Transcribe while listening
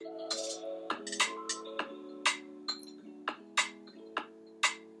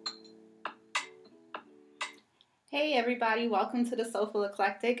Hey everybody, welcome to the Soulful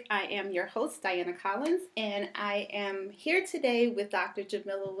Eclectic. I am your host, Diana Collins, and I am here today with Dr.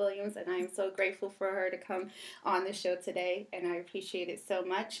 Jamila Williams, and I am so grateful for her to come on the show today, and I appreciate it so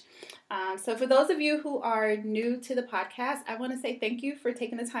much. So for those of you who are new to the podcast, I want to say thank you for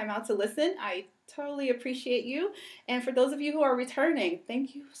taking the time out to listen. I totally appreciate you. And for those of you who are returning,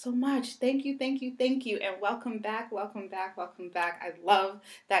 thank you so much. Thank you, thank you, thank you, and welcome back, welcome back, welcome back. I love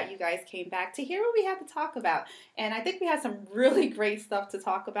that you guys came back to hear what we have to talk about. And I think we had some really great stuff to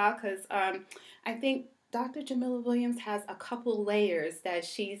talk about because I think Dr. Jamila Williams has a couple layers that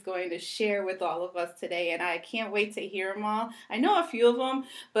she's going to share with all of us today, and I can't wait to hear them all. I know a few of them,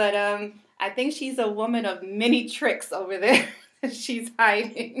 but I think she's a woman of many tricks over there that she's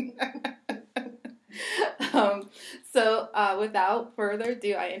hiding. Without further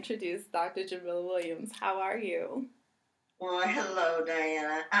ado, I introduce Dr. Jamila Williams. How are you? Well, hello,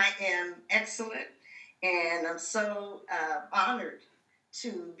 Diana. I am excellent, and I'm so honored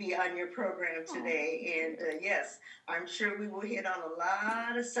to be on your program today. And yes, I'm sure we will hit on a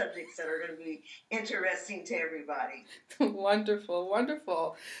lot of subjects that are going to be interesting to everybody. Wonderful,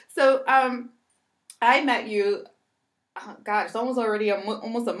 wonderful. So, I met you. God, it's almost already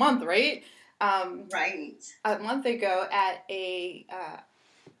almost a month, right? Right. A month ago at a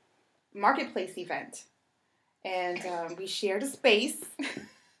marketplace event, and we shared a space,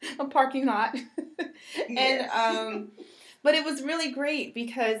 a parking lot, Yes. and but it was really great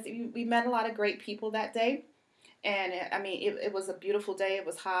because we met a lot of great people that day, and it was a beautiful day. It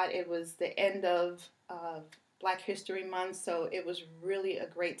was hot. It was the end of Black History Month, so it was really a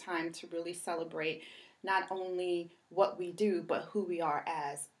great time to really celebrate not only what we do but who we are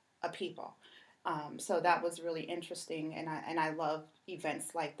as a people. So that was really interesting, and I love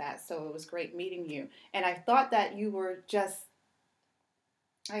events like that. So it was great meeting you, and I thought that you were just,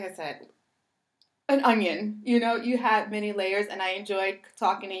 like I said, an onion. You know, you had many layers, and I enjoyed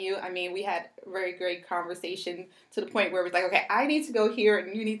talking to you. I mean, we had a very great conversation to the point where it was like, okay, I need to go here,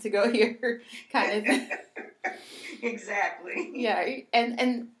 and you need to go here, kind of thing. Exactly. Yeah,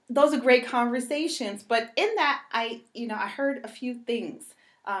 and those are great conversations. But in that, I heard a few things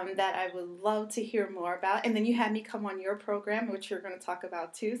that I would love to hear more about. And then you had me come on your program, which you're going to talk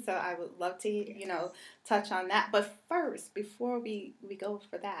about too. So I would love to, touch on that. But first, before we go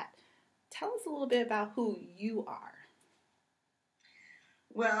for that, tell us a little bit about who you are.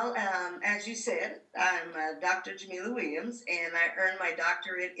 Well, as you said, I'm Dr. Jamila Williams, and I earned my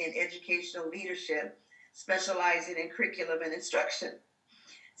doctorate in educational leadership, specializing in curriculum and instruction.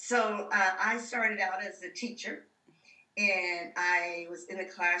 So I started out as a teacher, and I was in the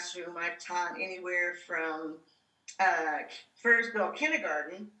classroom. I taught anywhere from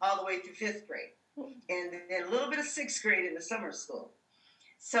kindergarten all the way through fifth grade, and then a little bit of sixth grade in the summer school.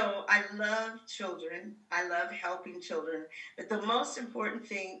 So I love children. I love helping children. But the most important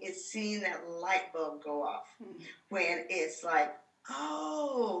thing is seeing that light bulb go off when it's like,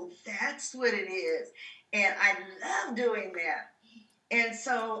 oh, that's what it is. And I love doing that. And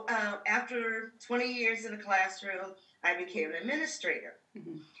so after 20 years in the classroom, I became an administrator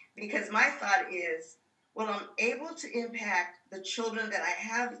because my thought is, well, I'm able to impact the children that I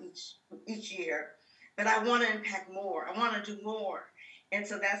have each year, but I want to impact more. I want to do more. And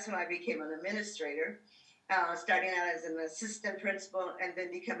so that's when I became an administrator, starting out as an assistant principal and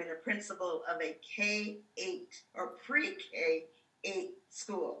then becoming a principal of a K-8 or pre-K-8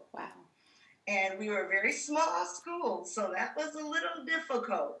 school. Wow. And we were a very small school, so that was a little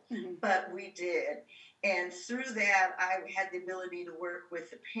difficult, but we did. And through that, I had the ability to work with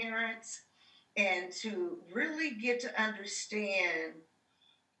the parents and to really get to understand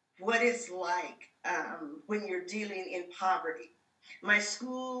what it's like when you're dealing in poverty. My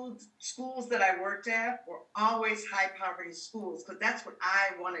schools that I worked at were always high poverty schools because that's what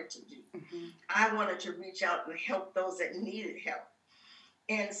I wanted to do. I wanted to reach out and help those that needed help.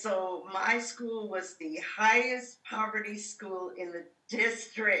 And so my school was the highest poverty school in the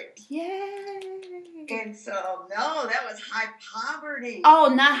district. Yay! And so, no, that was high poverty.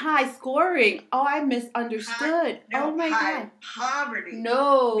 Oh, not high scoring. Oh, I misunderstood. Oh my high God. Poverty.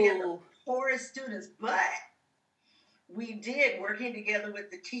 No. We had the poorest students, but we did, working together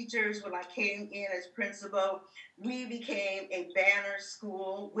with the teachers when I came in as principal, we became a banner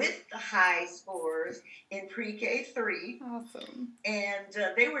school with the high scores in pre-K 3. Awesome.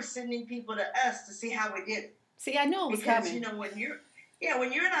 And they were sending people to us to see how we did. See, I know it was coming. Because,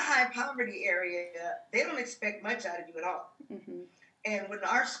 when you're in a high poverty area, they don't expect much out of you at all. And when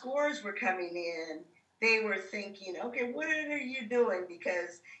our scores were coming in, they were thinking, okay, what are you doing?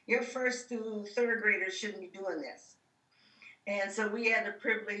 Because your first through third graders shouldn't be doing this. And so we had the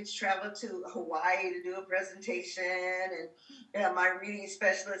privilege to travel to Hawaii to do a presentation, and my reading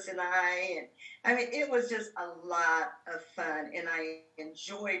specialist and I mean, it was just a lot of fun, and I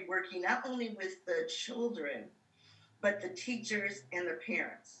enjoyed working not only with the children, but the teachers and the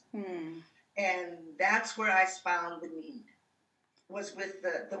parents. And that's where I found the need, was with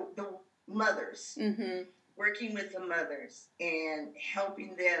the mothers. Working with the mothers and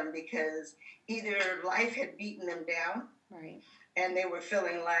helping them, because either life had beaten them down, right, and they were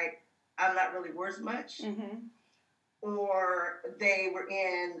feeling like, I'm not really worth much, or they were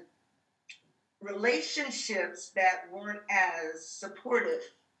in relationships that weren't as supportive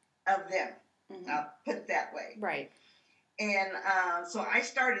of them. I'll put it that way. Right. And so I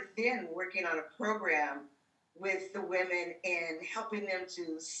started then working on a program with the women and helping them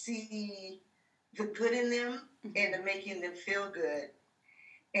to see the good in them and to making them feel good.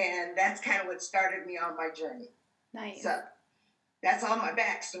 And that's kind of what started me on my journey. Nice. So that's all my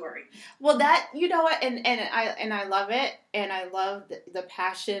backstory. Well, that, you know what, and I love it, and I love the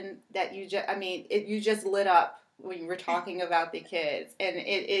passion that you just, I mean, you just lit up when you were talking about the kids, and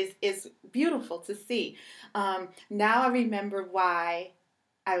it's beautiful to see. Now I remember why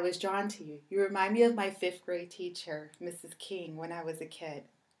I was drawn to you. You remind me of my 5th grade teacher, Mrs. King, when I was a kid.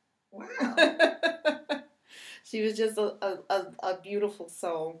 Wow. She was just a beautiful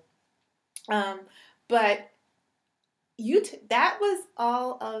soul. But that was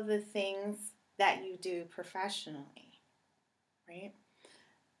all of the things that you do professionally, right?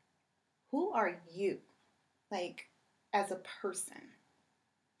 Who are you, like, as a person?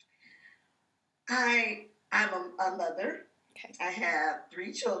 I'm a mother. Okay. I have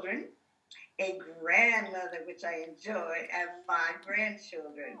 3 children, a grandmother, which I enjoy. I have 5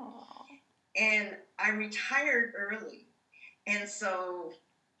 grandchildren. Aww. And I retired early. And so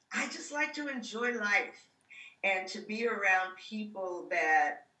I just like to enjoy life and to be around people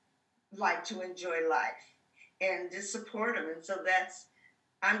that like to enjoy life and just support them. And so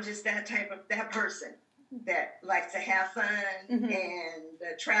I'm just that person that likes to have fun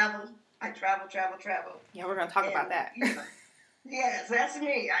and travel. I travel. Yeah, we're going to talk about that. Yes, that's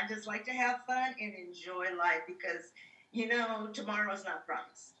me. I just like to have fun and enjoy life because, tomorrow's not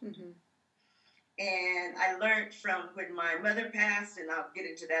promised. And I learned from when my mother passed, and I'll get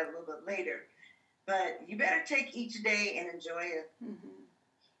into that a little bit later, but you better take each day and enjoy it.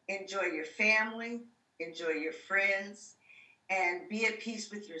 Enjoy your family, enjoy your friends, and be at peace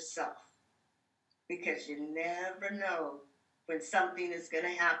with yourself, because you never know when something is going to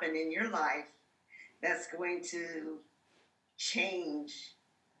happen in your life that's going to change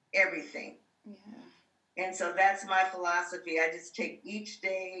everything. Yeah. And so that's my philosophy. I just take each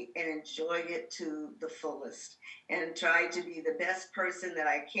day and enjoy it to the fullest and try to be the best person that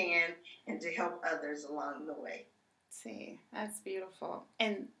I can and to help others along the way. See, that's beautiful.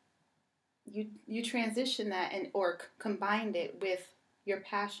 And you transition that or combined it with your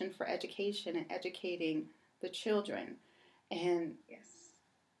passion for education and educating the children. And yes,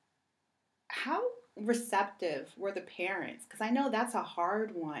 how receptive were the parents? Because I know that's a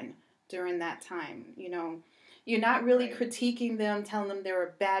hard one during that time. You're not really critiquing them, telling them they're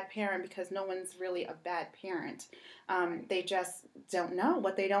a bad parent, because no one's really a bad parent. They just don't know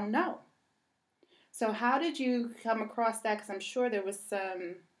what they don't know. So how did you come across that? Because I'm sure there was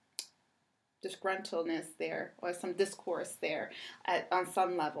some disgruntledness there or some discourse there on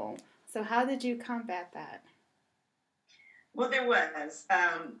some level. So how did you combat that? Well, there was.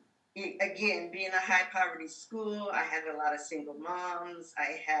 Again, being a high poverty school, I had a lot of single moms.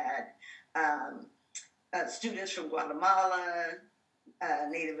 I had students from Guatemala,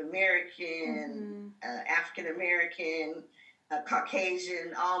 Native American, African American,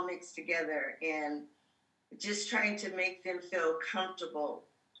 Caucasian, all mixed together, and just trying to make them feel comfortable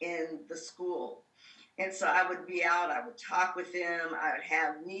in the school. And so I would be out, I would talk with them, I would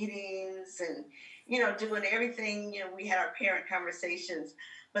have meetings and, doing everything. We had our parent conversations.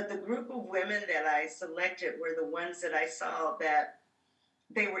 But the group of women that I selected were the ones that I saw that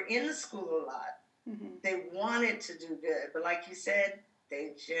they were in the school a lot. They wanted to do good. But like you said,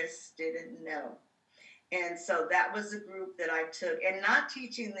 they just didn't know. And so that was the group that I took. And not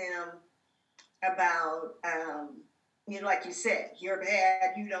teaching them about, like you said, you're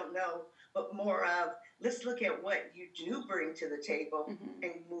bad, you don't know. But more of, let's look at what you do bring to the table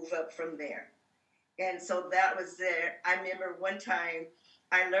and move up from there. And so that was there. I remember one time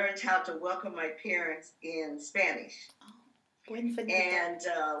I learned how to welcome my parents in Spanish. Oh, and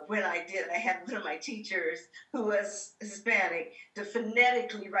when I did, I had one of my teachers who was Hispanic to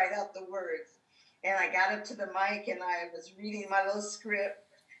phonetically write out the words. And I got up to the mic and I was reading my little script,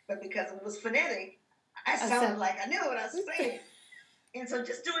 but because it was phonetic, I sounded like I knew what I was saying. And so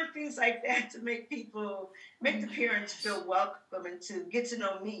just doing things like that to make the parents feel welcome and to get to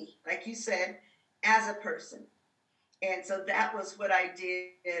know me, like you said, as a person. And so that was what I did.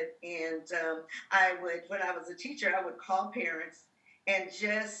 And when I was a teacher, I would call parents and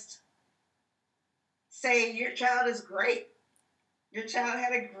just say, your child is great. Your child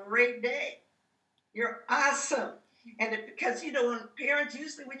had a great day. You're awesome. And because, when parents,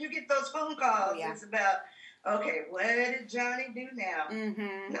 usually when you get those phone calls, it's about, okay, what did Johnny do now?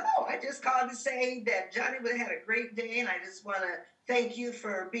 Mm-hmm. No, I just called to say that Johnny would have had a great day, and I just want to thank you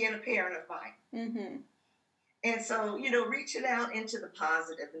for being a parent of mine. Mm-hmm. And so, reaching out into the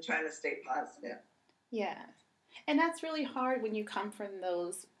positive and trying to stay positive. Yeah. And that's really hard when you come from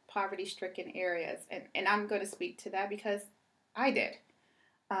those poverty-stricken areas. And I'm going to speak to that because I did.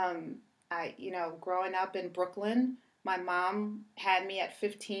 Growing up in Brooklyn, my mom had me at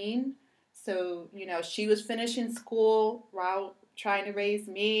 15. So, she was finishing school while trying to raise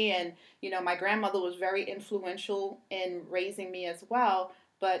me. And, my grandmother was very influential in raising me as well.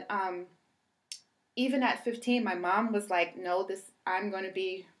 But even at 15, my mom was like, no, I'm going to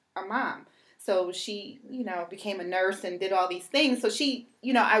be a mom. So she, became a nurse and did all these things. So she,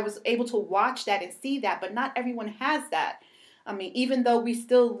 I was able to watch that and see that, but not everyone has that. I mean, even though we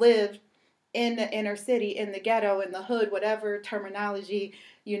still live in the inner city, in the ghetto, in the hood, whatever terminology,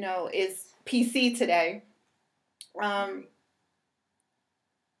 is PC today,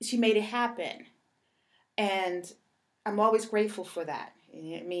 she made it happen. And I'm always grateful for that.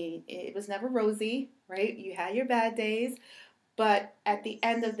 I mean, it was never rosy, right? You had your bad days. But at the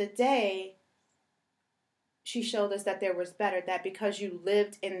end of the day, she showed us that there was better, that because you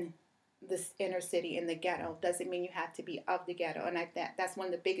lived in this inner city, in the ghetto, doesn't mean you have to be of the ghetto. And that's one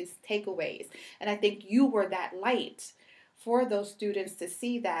of the biggest takeaways. And I think you were that light for those students to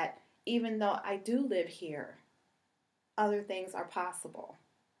see that even though I do live here, other things are possible.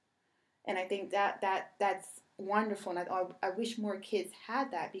 And I think that's wonderful. And I wish more kids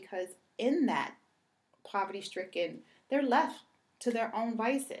had that, because in that poverty-stricken, they're left to their own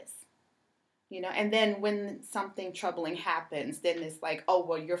vices. And then when something troubling happens, then it's like, oh,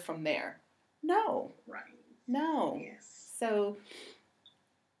 well, you're from there. No. Right. No. Yes. So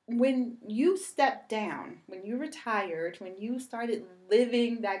when you stepped down, when you retired, when you started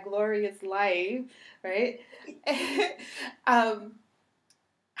living that glorious life, right?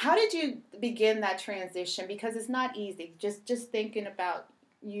 How did you begin that transition? Because it's not easy. Just thinking about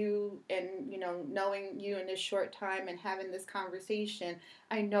you and, knowing you in this short time and having this conversation,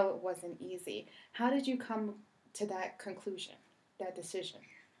 I know it wasn't easy. How did you come to that conclusion, that decision?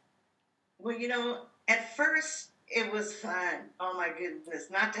 Well, at first it was fun. Oh my goodness,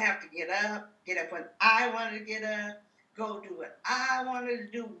 not to have to get up when I wanted to get up, go do what I wanted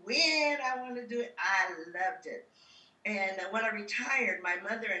to do, when I wanted to do it. I loved it. And when I retired, my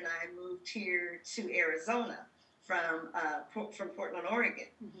mother and I moved here to Arizona from Portland, Oregon.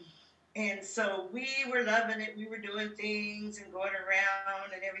 Mm-hmm. And so we were loving it. We were doing things and going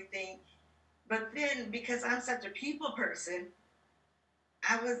around and everything. But then, because I'm such a people person,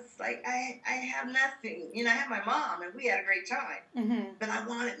 I was like, I have nothing. I have my mom, and we had a great time. Mm-hmm. But I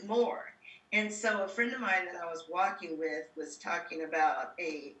wanted more. And so a friend of mine that I was walking with was talking about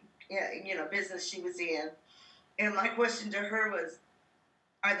a business she was in. And my question to her was,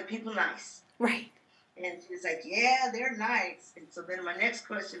 are the people nice? Right. And she was like, yeah, they're nice. And so then my next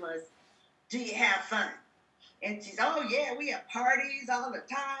question was, do you have fun? And she's, oh, yeah, we have parties all the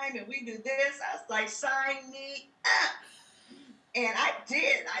time, and we do this. I was like, sign me up. And I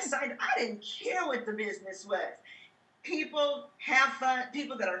did. I signed up. I didn't care what the business was. People have fun.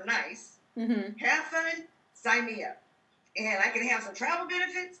 People that are nice, mm-hmm. have fun, sign me up. And I can have some travel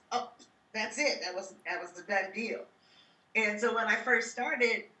benefits. Oh, that's it. That was the done deal. And so when I first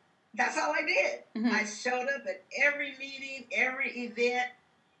started, that's all I did. Mm-hmm. I showed up at every meeting, every event.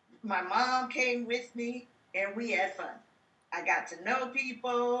 My mom came with me, and we had fun. I got to know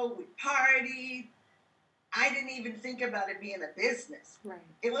people. We partied. I didn't even think about it being a business. Right.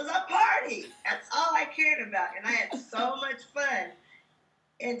 It was a party. That's all I cared about. And I had so much fun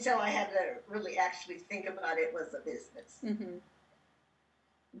until I had to really actually think about it was a business. Mm-hmm.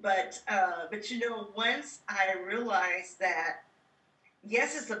 But once I realized that,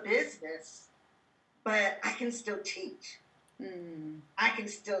 yes, it's a business, but I can still teach. Mm. I can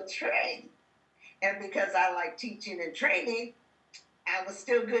still train. And because I like teaching and training, I was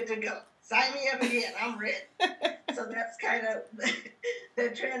still good to go. Sign me up again. I'm ready. So that's kind of the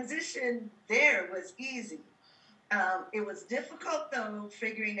transition there was easy. It was difficult, though,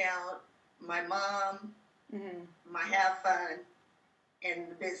 figuring out my mom, mm-hmm. my have fun,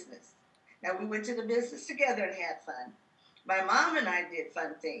 and the business. Now, we went to the business together and had fun. My mom and I did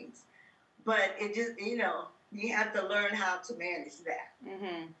fun things, but it just, you have to learn how to manage that.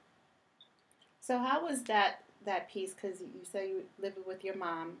 Mm-hmm. So how was that piece? Because you say you lived with your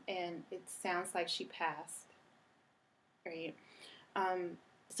mom, and it sounds like she passed, right? Um,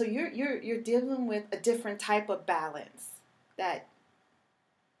 so you're dealing with a different type of balance that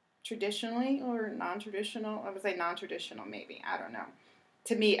traditionally or non-traditional. I would say non-traditional, maybe. I don't know.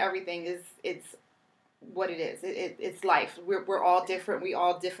 To me, everything is it's what it is. It's life. We're all different. We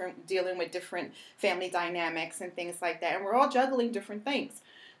all different, dealing with different family dynamics and things like that, and we're all juggling different things.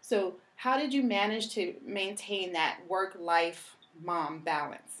 So, how did you manage to maintain that work-life mom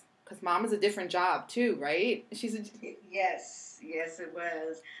balance? Because mom is a different job too, right? Yes, it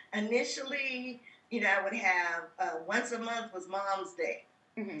was. Initially, I would have once a month was Mom's Day.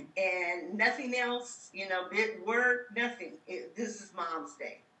 Mm-hmm. And nothing else, bit work, nothing. This is Mom's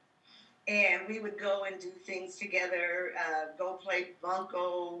Day. And we would go and do things together, go play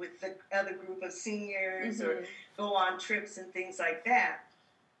bunco with the other group of seniors, mm-hmm. or go on trips and things like that.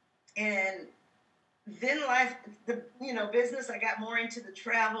 And then life, business, I got more into the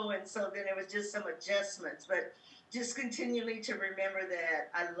travel, and so then it was just some adjustments. But just continually to remember that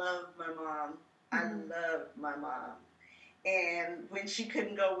I love my mom. Mm-hmm. I love my mom. And when she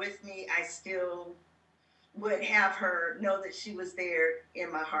couldn't go with me, I still would have her know that she was there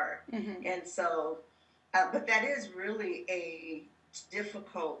in my heart. Mm-hmm. And so, but that is really a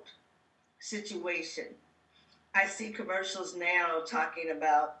difficult situation. I see commercials now talking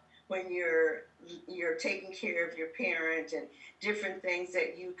about when you're taking care of your parent and different things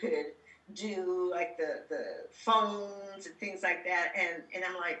that you could do, like the phones and things like that. And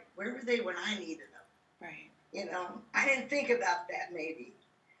I'm like, where were they when I needed them? Right. I didn't think about that maybe.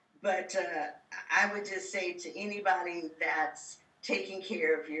 But I would just say to anybody that's taking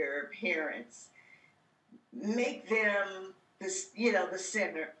care of your parents, make them the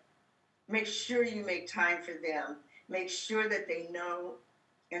center. Make sure you make time for them. Make sure that they know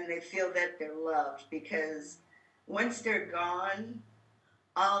and they feel that they're loved, because once they're gone,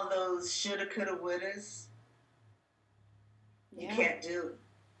 all those shoulda, coulda, wouldas, you can't do.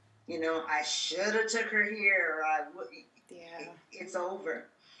 I shoulda took her here, or I would. Yeah. It's over.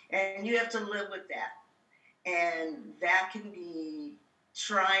 And you have to live with that. And that can be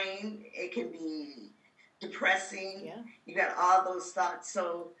trying. It can be depressing. Yeah. You got all those thoughts.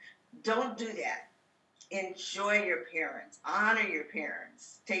 So don't do that. Enjoy your parents. Honor your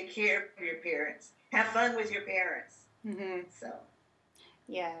parents. Take care of your parents. Have fun with your parents. Mm-hmm. So.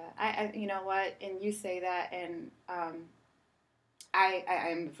 Yeah. I you know what? And you say that, and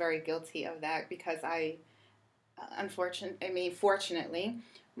I'm very guilty of that, because fortunately,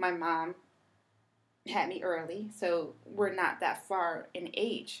 my mom had me early, so we're not that far in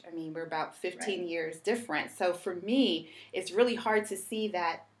age. I mean, we're about 15 years different. So for me, it's really hard to see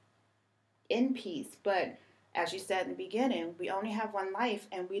that in peace. But as you said in the beginning, we only have one life,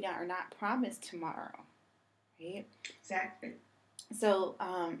 and we are not promised tomorrow, right? Exactly. So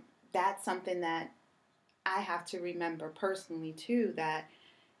that's something that I have to remember personally too, that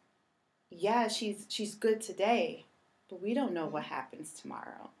yeah, she's good today, but we don't know what happens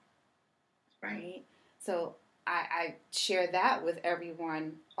tomorrow. Right? So I share that with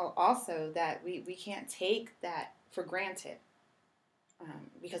everyone also, that we can't take that for granted,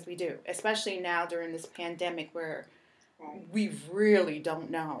 because we do, especially now during this pandemic where we really don't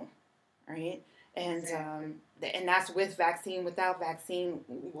know, right? And and that's with vaccine, without vaccine,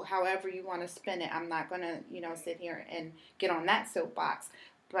 however you want to spin it. I'm not going to, sit here and get on that soapbox.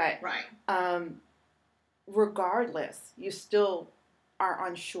 But regardless, you still are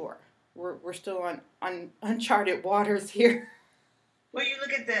unsure. We're still on uncharted waters here. Well, you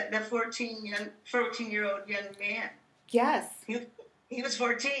look at that 14-year-old young man. Yes. He was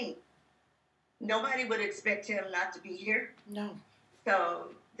 14. Nobody would expect him not to be here. No. So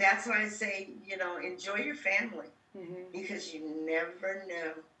that's why I say, enjoy your family, mm-hmm. because you never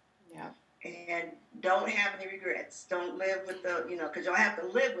know. Yeah. And don't have any regrets. Don't live with because you'll have to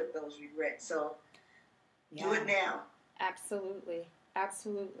live with those regrets. So do it now. Absolutely.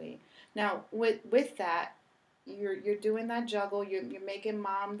 Absolutely. Now, with that, you're doing that juggle. You're making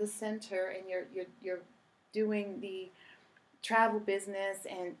mom the center, and you're doing the travel business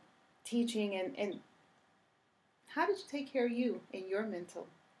and teaching, and how did you take care of you and your mental?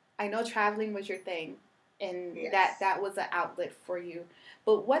 I know traveling was your thing, and yes. that was an outlet for you.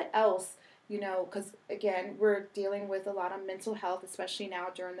 But what else? Because again, we're dealing with a lot of mental health, especially now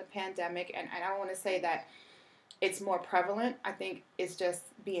during the pandemic, and I don't want to say that it's more prevalent. I think it's just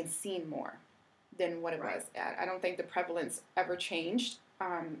being seen more than what it was. I don't think the prevalence ever changed.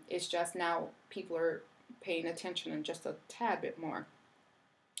 It's just now people are paying attention and just a tad bit more.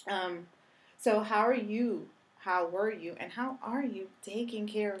 So how are you? How were you? And how are you taking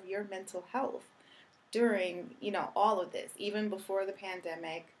care of your mental health during, all of this, even before the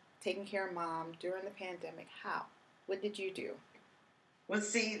pandemic, taking care of mom during the pandemic? How? What did you do? Well,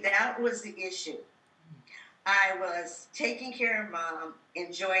 see, that was the issue. I was taking care of mom,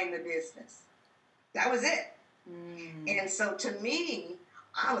 enjoying the business. That was it. And so to me,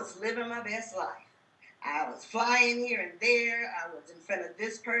 I was living my best life. I was flying here and there. I was in front of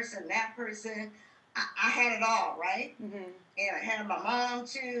this person, that person. I had it all, right? And I had my mom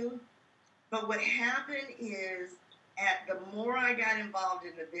too. But what happened is, the more I got involved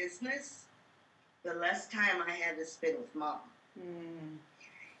in the business, the less time I had to spend with mom.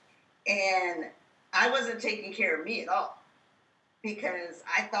 And I wasn't taking care of me at all because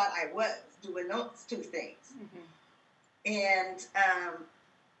I thought I was doing those two things. And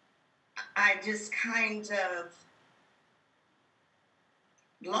I just kind of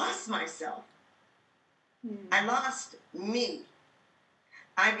lost myself. I lost me.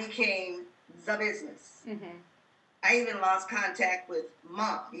 I became the business. I even lost contact with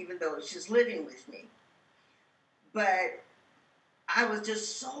mom, even though she's living with me. But I was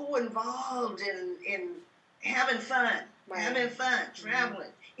just so involved in having fun,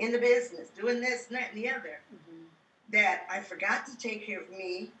 traveling, in the business, doing this and that and the other, that I forgot to take care of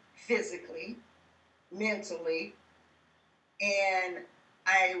me physically, mentally, and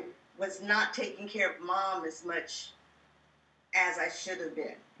I was not taking care of mom as much as I should have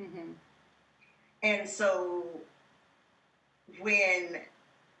been. And so when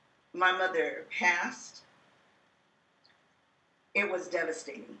my mother passed, it was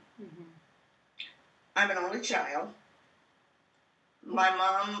devastating. I'm an only child. My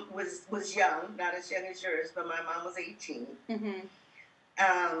mom was young, not as young as yours, but my mom was 18.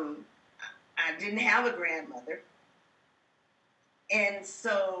 I didn't have a grandmother. And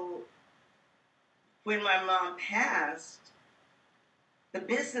so when my mom passed, the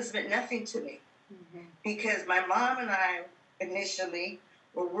business meant nothing to me. Because my mom and I initially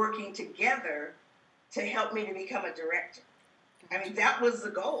were working together to help me to become a director. I mean, that was the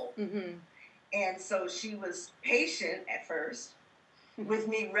goal. And so she was patient at first with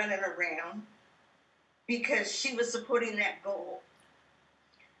me running around because she was supporting that goal.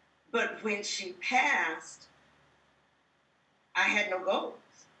 But when she passed, I had no goals.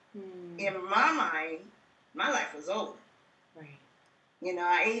 In my mind, my life was over.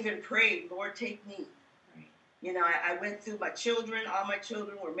 I even prayed, Lord, take me. I went through my children. All my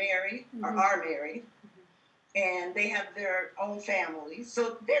children were married or are married. And they have their own families.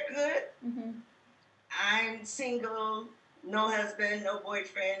 So they're good. I'm single, no husband, no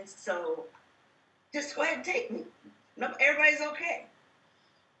boyfriend. So just go ahead and take me. No, everybody's okay.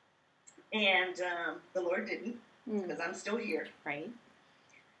 And the Lord didn't, because I'm still here.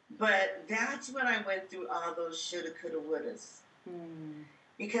 But that's when I went through all those shoulda, coulda, wouldas.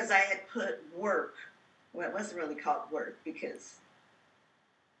 Because I had put work, well, it wasn't really called work because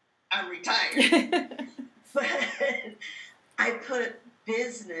I'm retired. But I put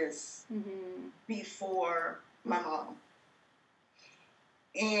business before my mom.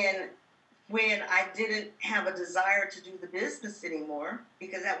 And when I didn't have a desire to do the business anymore,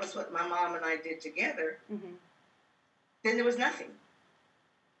 because that was what my mom and I did together, then there was nothing.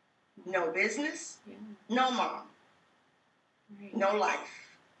 No business, no mom, no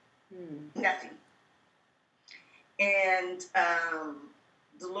life, nothing. And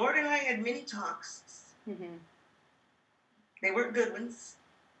the Lord and I had many talks. They weren't good ones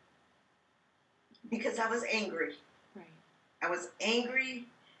because I was angry. I was angry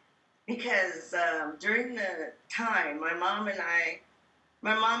because during the time, my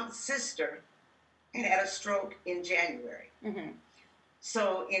mom's sister had a stroke in January.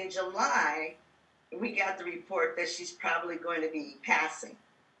 So in July, we got the report that she's probably going to be passing.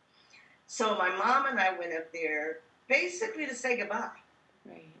 So my mom and I went up there basically to say goodbye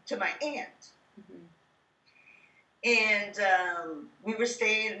to my aunt. And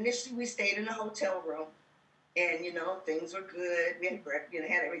initially we stayed in a hotel room. And, things were good. We had breakfast,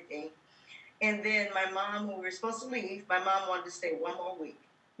 had everything. And then my mom, when we were supposed to leave, my mom wanted to stay one more week.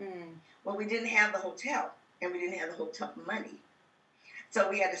 Well, we didn't have the hotel, and we didn't have the hotel money. So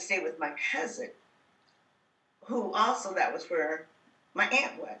we had to stay with my cousin, who also, that was where my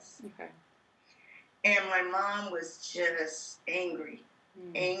aunt was. And my mom was just angry,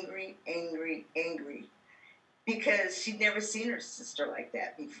 angry, because she'd never seen her sister like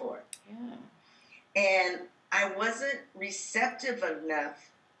that before. And I wasn't receptive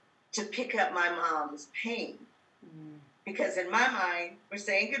enough to pick up my mom's pain. Because in my mind, we're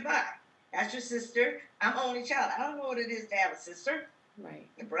saying goodbye. That's your sister. I'm only child. I don't know what it is to have a sister. Right.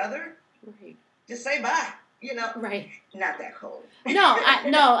 A brother. Right. Just say bye. You know. Right. Not that cold. I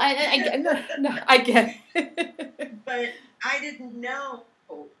get it. But I didn't know.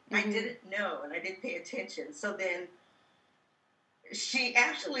 I didn't know, and I didn't pay attention. So then she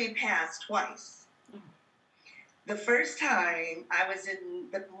actually passed twice. The first time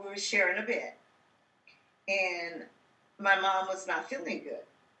we were sharing a bed, and my mom was not feeling good.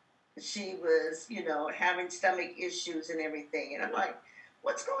 She was, having stomach issues and everything. And I'm like,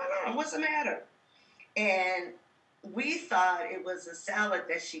 what's going on? What's the matter? And we thought it was a salad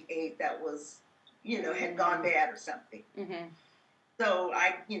that she ate that was, had gone bad or something. Mm-hmm. So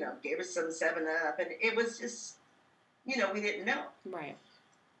I, gave her some 7-Up, and it was just, we didn't know. Right.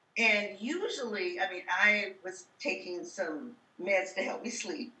 And usually, I was taking some meds to help me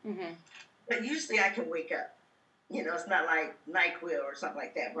sleep. Mm-hmm. But usually I can wake up. It's not like NyQuil or something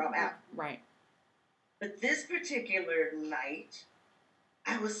like that where I'm out. Right. But this particular night,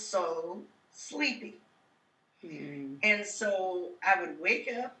 I was so sleepy. Mm. And so I would wake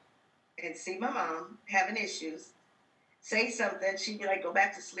up and see my mom having issues, say something, she'd be like, go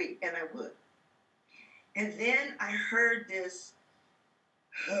back to sleep, and I would. And then I heard this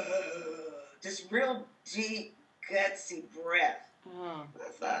real deep, gutsy breath. Oh. I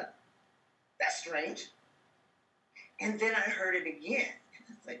thought, that's strange. And then I heard it again.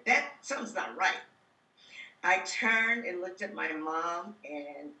 It's like, something's not right. I turned and looked at my mom,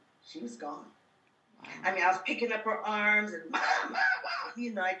 and she was gone. Wow. I was picking up her arms and, Mom,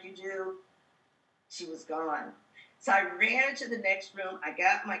 like you do. She was gone. So I ran into the next room. I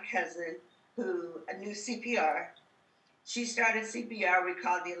got my cousin who knew CPR. She started CPR. We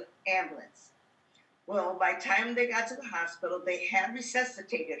called the ambulance. Well, by the time they got to the hospital, they had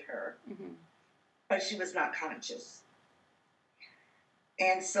resuscitated her, but she was not conscious.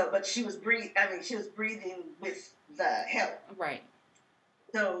 And so, but she was breathing. She was breathing with the help. Right.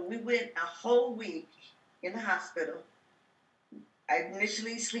 So we went a whole week in the hospital. I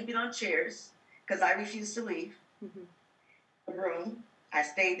initially sleeping on chairs because I refused to leave the room. I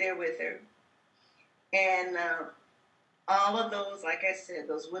stayed there with her. And all of those, like I said,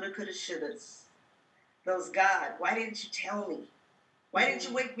 those woulda, coulda, shouldas, those God, why didn't you tell me? Why didn't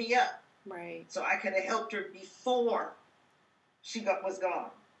you wake me up? Right. So I could have helped her before she was gone.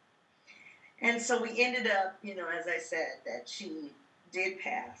 And so we ended up, as I said, that she did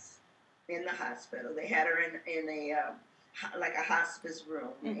pass in the hospital. They had her in a like a hospice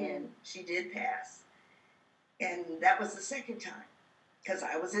room, and she did pass. And that was the second time because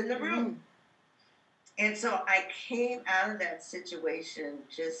I was in the room. And so I came out of that situation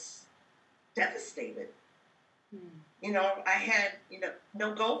just devastated. I had,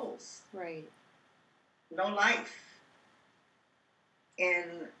 no goals. Right. No life.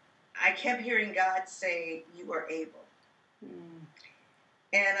 And I kept hearing God say, you are able.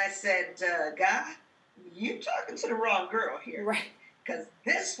 And I said, God, you're talking to the wrong girl here. Right. Because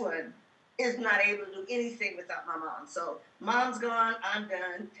this one is not able to do anything without my mom. So mom's gone, I'm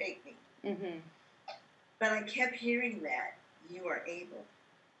done, take me. Mm-hmm. But I kept hearing that, you are able.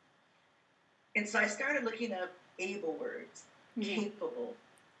 And so I started looking up able words, capable.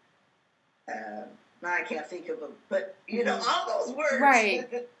 Now I can't think of them, but, all those words.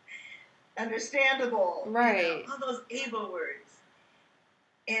 Right. Understandable. Right. All those able words.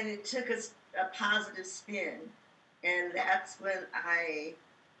 And it took us a positive spin. And that's when I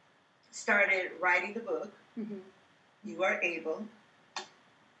started writing the book, You Are Able.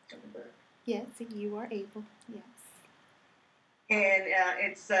 Yes, you are able. Yes. And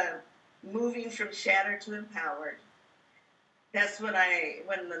it's moving from shattered to empowered. That's when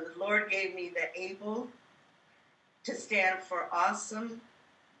the Lord gave me the able to stand for awesome,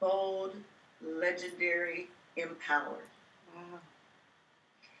 bold, legendary, empowered. Wow.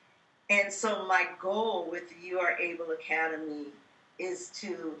 And so my goal with the You Are Able Academy is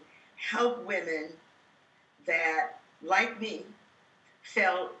to help women that, like me,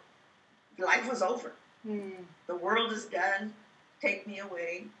 felt life was over. The world is done. Take me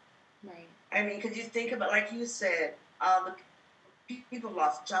away. Right. Because you think about, like you said, all the people have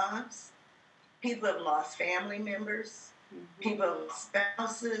lost jobs. People have lost family members. People have lost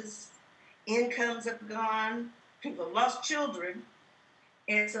spouses. Incomes have gone. People have lost children.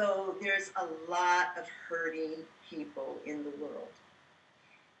 And so there's a lot of hurting people in the world.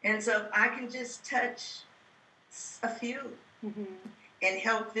 And so if I can just touch a few and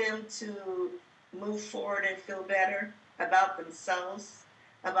help them to move forward and feel better about themselves,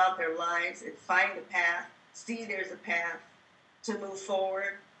 about their lives, and find a path, see there's a path to move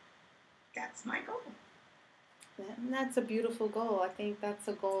forward, that's my goal. And that's a beautiful goal. I think that's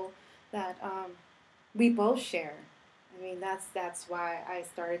a goal that we both share. I mean, that's why I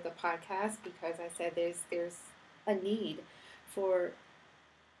started the podcast, because I said there's a need for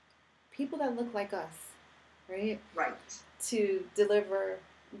people that look like us, right? Right. To deliver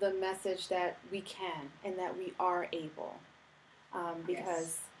the message that we can and that we are able, Yes.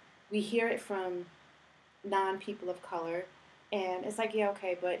 because we hear it from non people of color, and it's like, yeah,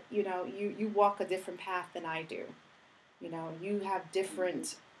 okay, but you walk a different path than I do. You have Mm-hmm.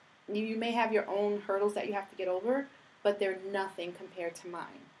 different. You may have your own hurdles that you have to get over, but they're nothing compared to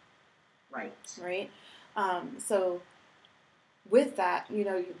mine, Right. right? So with that,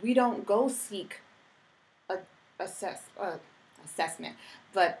 we don't go seek a assess assessment,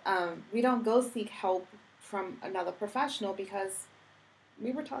 but we don't go seek help from another professional, because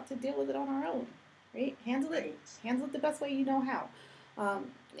we were taught to deal with it on our own, right? Right. Handle it the best way you know how,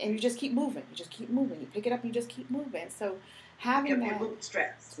 and you just keep moving. You just keep moving. You pick it up. You just keep moving. So Pick having up your that,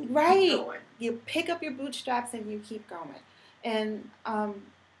 bootstraps. Keep right, going. you pick up your bootstraps and you keep going, and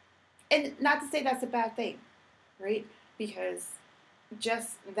not to say that's a bad thing, right? Because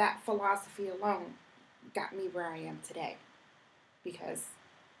just that philosophy alone got me where I am today, because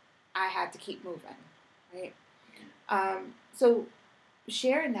I had to keep moving, right? So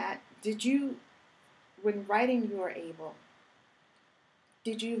sharing that, did you, when writing You Are Able,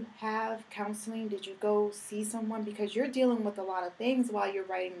 did you have counseling? Did you go see someone? Because you're dealing with a lot of things while you're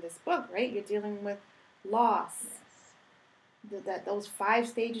writing this book, right? You're dealing with loss, Yes. that those 5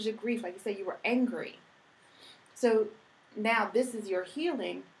 stages of grief. Like you said, you were angry. So now this is your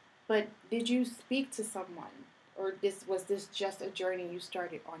healing, but did you speak to someone, or was this just a journey you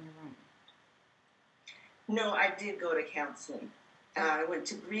started on your own? No, I did go to counseling. I went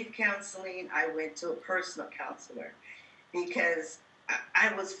to grief counseling. I went to a personal counselor because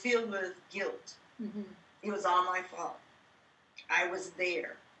I was filled with guilt. Mm-hmm. It was all my fault. I was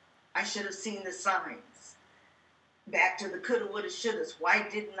there. I should have seen the signs. Back to the coulda, woulda, shouldas. Why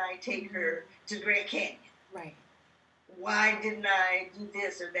didn't I take her to Grand Canyon? Right. Why didn't I do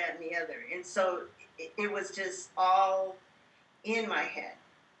this or that and the other? And so it was just all in my head.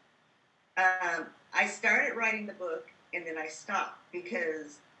 I started writing the book and then I stopped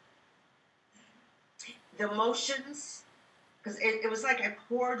because the emotions, because it was like I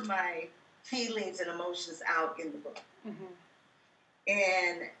poured my feelings and emotions out in the book. Mm-hmm.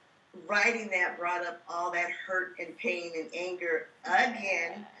 And writing that brought up all that hurt and pain and anger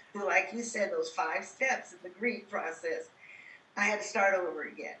again. Through, like you said, those 5 steps of the grief process. I had to start over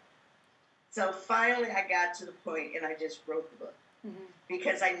again. So finally, I got to the point and I just wrote the book Mm-hmm.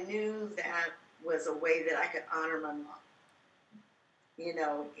 because I knew that was a way that I could honor my mom. You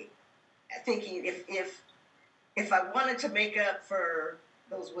know, thinking if I wanted to make up for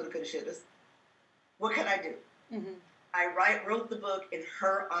those woulda, coulda, shouldas, what could I do? Mm-hmm. I wrote the book in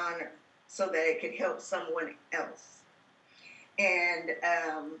her honor so that it could help someone else. And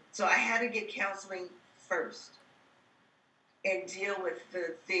so I had to get counseling first and deal with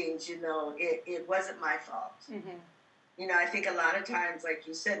the things, it wasn't my fault. Mm-hmm. I think a lot of times, like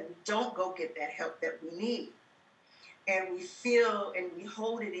you said, we don't go get that help that we need. And we feel and we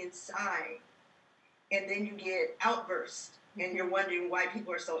hold it inside. And then you get outbursts and you're wondering why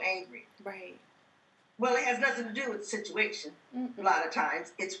people are so angry. Right. Well, it has nothing to do with the situation. Mm-hmm. A lot of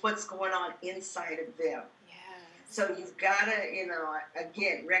times. It's what's going on inside of them. Yes. So you've got to,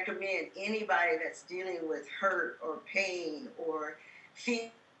 again, recommend anybody that's dealing with hurt or pain or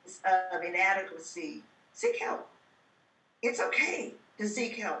feelings of inadequacy, seek help. It's okay to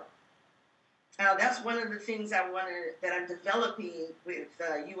seek help. That's one of the things that I'm developing with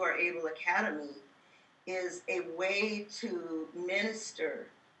You Are Able Academy is a way to minister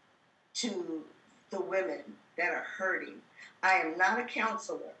to the women that are hurting. I am not a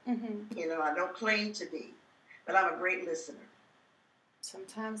counselor. Mm-hmm. I don't claim to be, but I'm a great listener.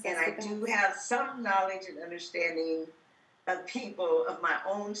 Sometimes And that's I do have some knowledge and understanding of people, of my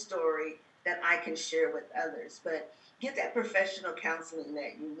own story that I can share with others. But get that professional counseling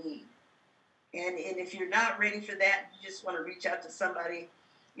that you need. And if you're not ready for that, you just want to reach out to somebody.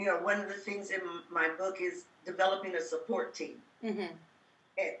 One of the things in my book is developing a support team. Mm-hmm.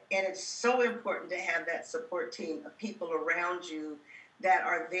 And it's so important to have that support team of people around you that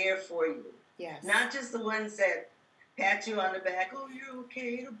are there for you. Yes. Not just the ones that pat you on the back, oh, you're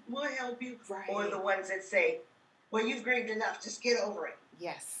okay, we'll help you. Right. Or the ones that say, well, you've grieved enough, just get over it.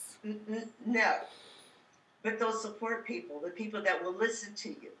 Yes. No. But those support people, the people that will listen to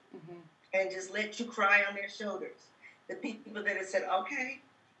you and just let you cry on their shoulders. The people that have said, okay,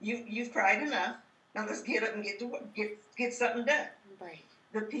 you've cried enough, now let's get up and get to work, get something done. Right.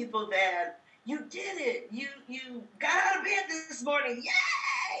 The people that you did it. You got out of bed this morning.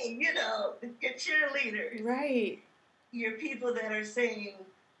 Yay! You know, your cheerleaders. Right. Your people that are saying,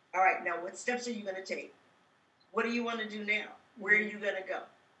 all right, now what steps are you going to take? What do you want to do now? Where are you going to go?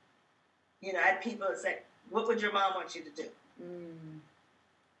 You know, I had people that say, what would your mom want you to do?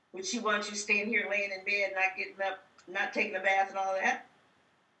 Would she want you staying here laying in bed, not getting up, not taking a bath and all that?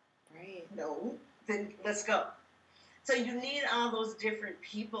 Right. No. Then let's go. So you need all those different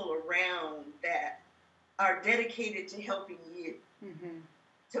people around that are dedicated to helping you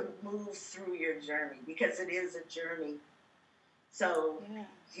to move through your journey, because it is a journey. So,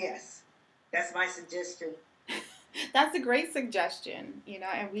 yes, that's my suggestion. That's a great suggestion, you know,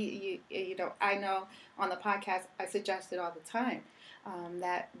 and you know, I know on the podcast I suggest it all the time,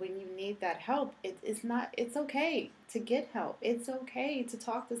 that when you need that help, it's okay to get help. It's okay to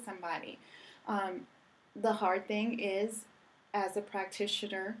talk to somebody. The hard thing is, as a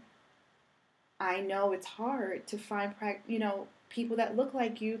practitioner, I know it's hard to find, people that look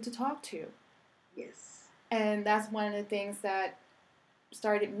like you to talk to. Yes. And that's one of the things that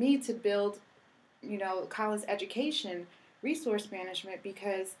started me to build, college education, resource management,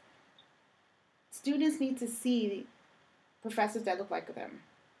 because students need to see professors that look like them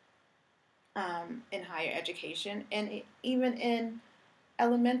in higher education and even in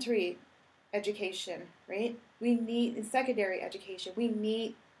elementary education, right? We need, in secondary education, we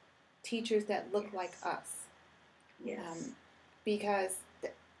need teachers that look like us. Yes. Because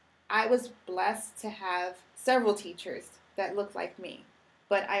I was blessed to have several teachers that looked like me,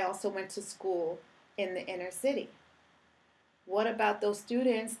 but I also went to school in the inner city. What about those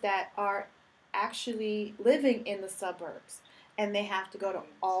students that are actually living in the suburbs and they have to go to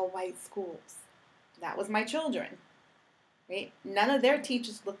all white schools? That was my children, right? None of their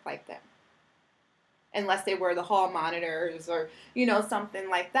teachers looked like them, unless they were the hall monitors or, something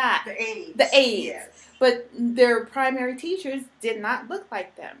like that. The aides. The aides. Yes. But their primary teachers did not look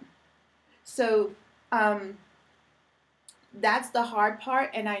like them. So that's the hard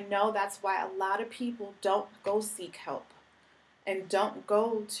part, and I know that's why a lot of people don't go seek help and don't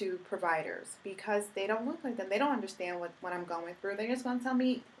go to providers, because they don't look like them. They don't understand what I'm going through. They're just going to tell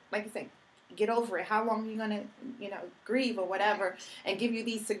me, like you say, get over it. How long are you going to, grieve or whatever, and give you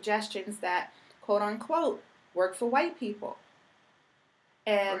these suggestions that, quote unquote, work for white people.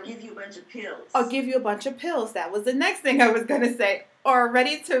 And or give you a bunch of pills. Or give you a bunch of pills. That was the next thing I was going to say. Or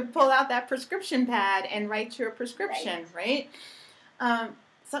ready to pull out that prescription pad and write your prescription, right? And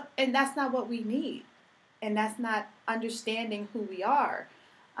that's not what we need. And that's not understanding who we are.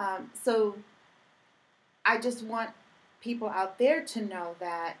 So I just want people out there to know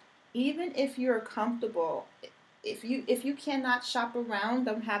that even if you're comfortable, if you cannot shop around,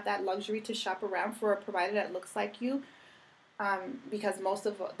 don't have that luxury to shop around for a provider that looks like you, because most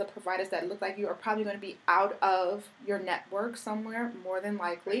of the providers that look like you are probably going to be out of your network somewhere, more than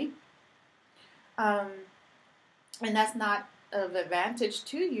likely. And that's not of advantage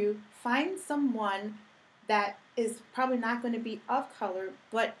to you. Find someone that is probably not going to be of color,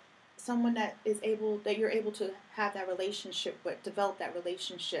 but someone that you're able to have that relationship with, develop that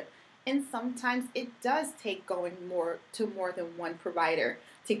relationship. And sometimes it does take going more than one provider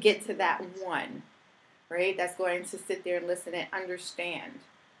to get to that one, right? That's going to sit there and listen and understand,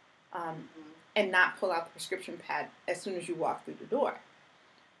 and not pull out the prescription pad as soon as you walk through the door.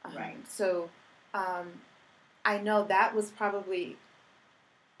 Right. So I know that was probably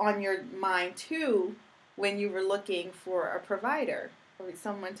on your mind too when you were looking for a provider or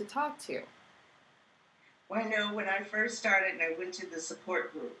someone to talk to. Well, I know when I first started, I went to the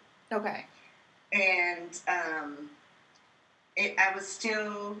support group. Okay. And I was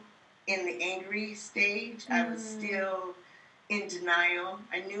still in the angry stage. I was still in denial.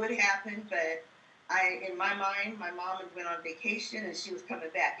 I knew it happened, but in my mind, my mom had went on vacation and she was coming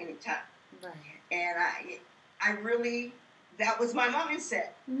back anytime. Right. And I really, that was my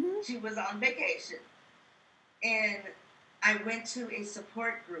mindset. Mm-hmm. She was on vacation. And I went to a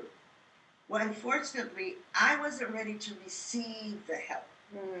support group. Well, unfortunately, I wasn't ready to receive the help.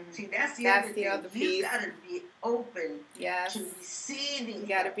 See, that's the other thing. You got to be open to receiving. You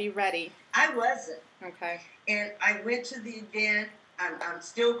got to be ready. I wasn't. Okay. And I went to the event. I'm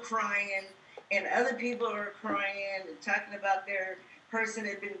still crying, and other people are crying and talking about their person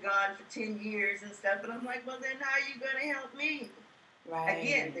had been gone for 10 years and stuff. And I'm like, well, then how are you going to help me? Right.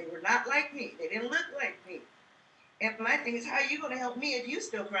 Again, they were not like me. They didn't look like me. And my thing is, how are you going to help me if you're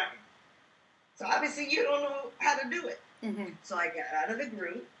still crying? So obviously you don't know how to do it. Mm-hmm. So I got out of the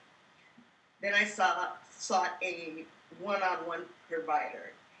group. Then I sought a one-on-one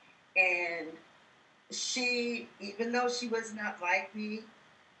provider. And she, even though she was not like me,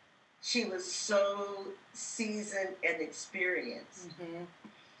 she was so seasoned and experienced. Mm-hmm.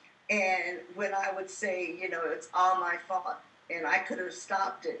 And when I would say, it's all my fault and I could have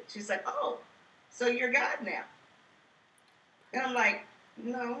stopped it, she's like, oh, so you're God now. And I'm like,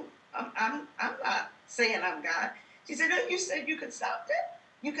 no, I'm not saying I'm God. She said, no, you said you could stop it.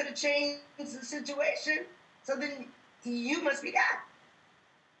 You could have changed the situation. So then you must be God.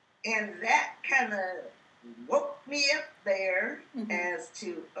 And that kind of woke me up there as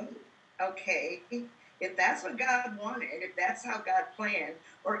to, okay, if that's what God wanted, if that's how God planned,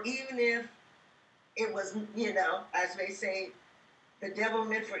 or even if it was, as they say, the devil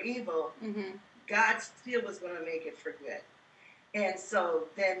meant for evil, God still was going to make it for good. And so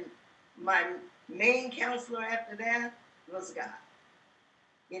then my main counselor after that was God.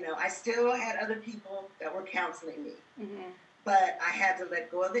 I still had other people that were counseling me, but I had to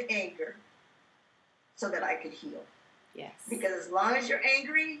let go of the anger so that I could heal. Yes. Because as long as you're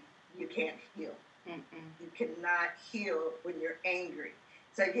angry, you can't heal. You cannot heal when you're angry.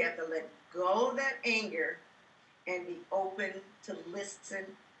 So you have to let go of that anger and be open to listen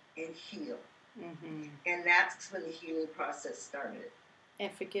and heal. And that's when the healing process started.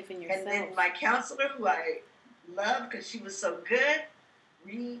 And forgiving yourself. And then my counselor, who I love because she was so good,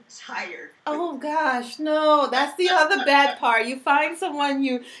 retired. Oh gosh, no, that's the other bad part. You find someone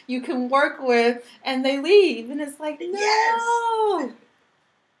you can work with and they leave and it's like, no. Yes.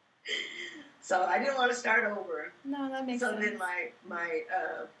 So I didn't want to start over. No, that makes sense. So then my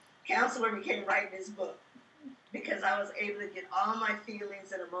counselor became writing this book because I was able to get all my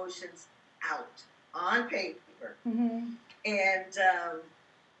feelings and emotions out on paper. And,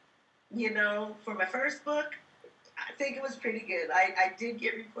 for my first book, I think it was pretty good. I did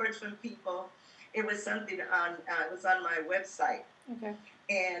get reports from people. It was something it was on my website. Okay.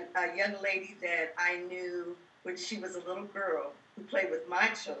 And a young lady that I knew when she was a little girl who played with my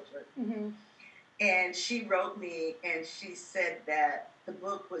children. And she wrote me and she said that the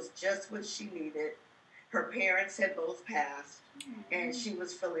book was just what she needed. Her parents had both passed and she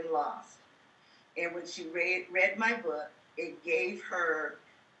was feeling lost. And when she read my book, it gave her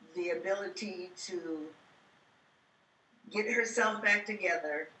the ability to get herself back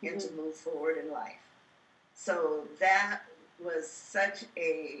together and to move forward in life. So that was such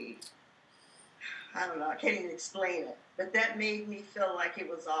a, I don't know, I can't even explain it, but that made me feel like it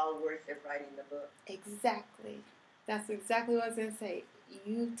was all worth it writing the book. Exactly. That's exactly what I was going to say.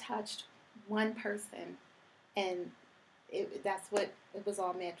 You touched one person and that's what it was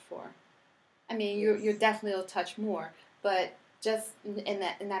all meant for. I mean, you're definitely will touch more, but just in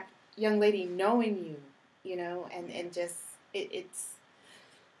that young lady knowing you, and just it's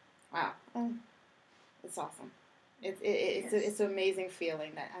wow, it's awesome. It's an amazing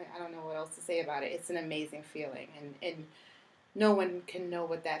feeling. That I don't know what else to say about it. It's an amazing feeling, and no one can know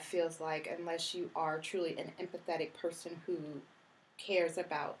what that feels like unless you are truly an empathetic person who cares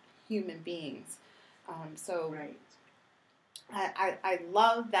about human beings. So right. I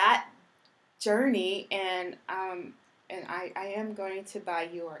love that journey, and I am going to buy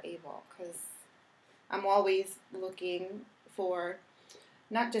You Are Able because I'm always looking for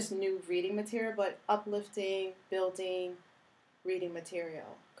not just new reading material, but uplifting, building reading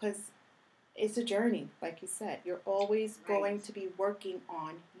material because it's a journey, like you said. You're always going to be working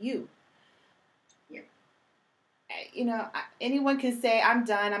on you. Yeah. Anyone can say, I'm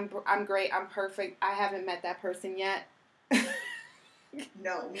done, I'm great, I'm perfect. I haven't met that person yet.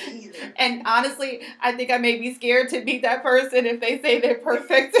 No, me either. And honestly, I think I may be scared to meet that person if they say they're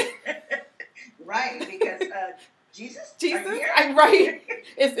perfect. Right, because Jesus, I'm right.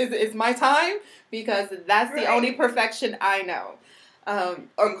 It's my time because that's the only perfection I know,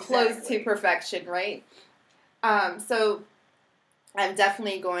 or close to perfection, right? So I'm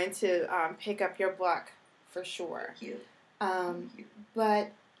definitely going to pick up your book for sure. Thank you.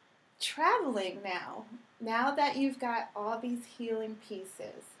 But traveling now that you've got all these healing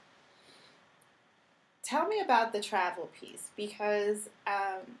pieces, tell me about the travel piece because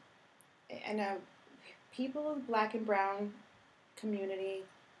I know people in the Black and brown community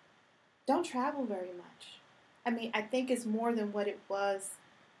don't travel very much. I mean, I think it's more than what it was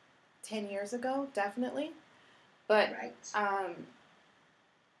 10 years ago, definitely. But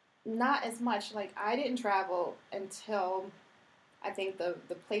not as much. Like, I didn't travel until I think the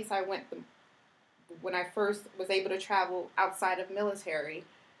place I went when I first was able to travel outside of military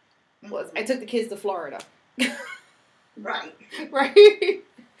was I took the kids to Florida. Right.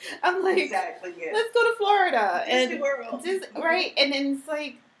 I'm like, exactly, yes. Let's go to Florida. Disney World. Right. And then it's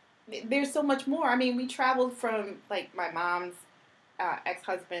like, there's so much more. I mean, we traveled from, like, my mom's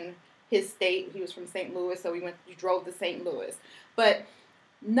ex-husband, his state. He was from St. Louis, so we drove to St. Louis. But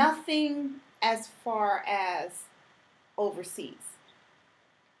nothing as far as overseas,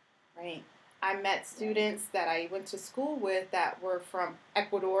 right? I met students that I went to school with that were from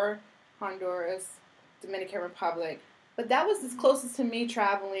Ecuador, Honduras, Dominican Republic. But that was as closest to me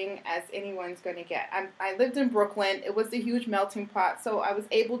traveling as anyone's going to get. I lived in Brooklyn. It was a huge melting pot, so I was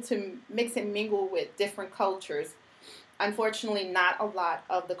able to mix and mingle with different cultures. Unfortunately, not a lot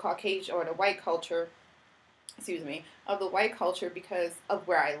of the Caucasian or the white culture, excuse me, of the white culture because of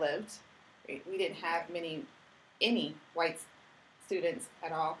where I lived. We didn't have any white students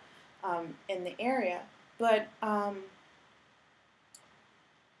at all in the area. But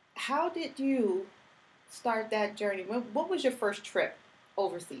how did you start that journey? What was your first trip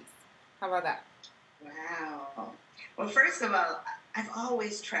overseas? How about that? Wow. Well, first of all, I've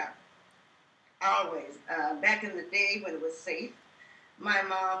always traveled. Always. Back in the day when it was safe, my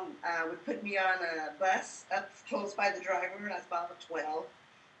mom would put me on a bus up close by the driver, and I was about 12,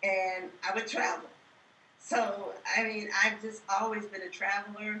 and I would travel. So, I mean, I've just always been a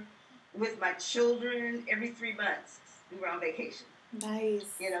traveler with my children. Every 3 months, we were on vacation.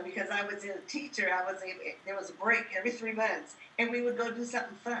 Nice. Because I was a teacher, there was a break every 3 months, and we would go do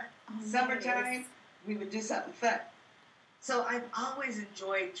something fun. Oh, Summertime, nice. we would do something fun. So I've always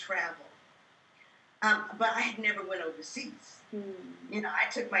enjoyed travel. But I had never went overseas. I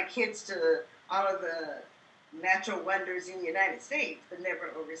took my kids to all of the natural wonders in the United States, but never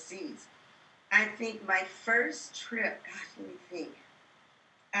overseas. I think my first trip, gosh, let me think,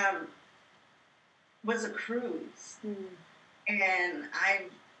 was a cruise. And I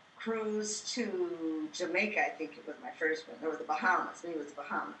cruised to Jamaica, I think it was my first one, or the Bahamas. Maybe it was the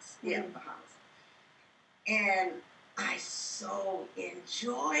Bahamas. Yeah, Bahamas. And I so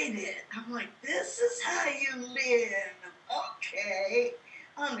enjoyed it. I'm like, this is how you live. Okay.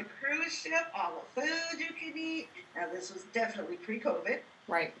 On the cruise ship, all the food you can eat. Now, this was definitely pre-COVID.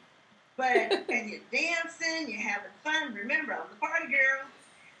 Right. But, and you're dancing, you're having fun. Remember, I'm the party girl.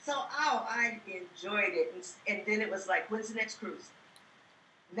 So, I enjoyed it. And then it was like, when's the next cruise?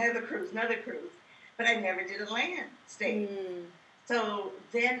 Another cruise. But I never did a land stay. So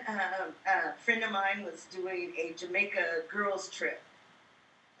then a friend of mine was doing a Jamaica girls trip.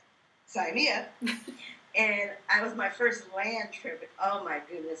 Sign me up. And I was my first land trip. Oh my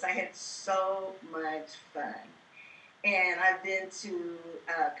goodness, I had so much fun. And I've been to,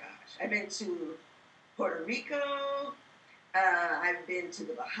 I've been to Puerto Rico. I've been to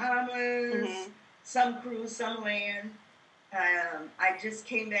the Bahamas. Some cruise, some land. I just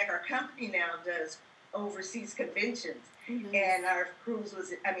came back. Our company now does overseas conventions. And our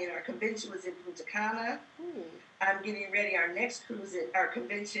convention was in Punta Cana. I'm getting ready. Our next cruise, our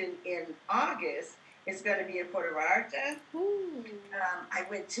convention in August is going to be in Puerto Vallarta. I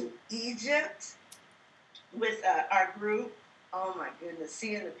went to Egypt with our group. Oh my goodness,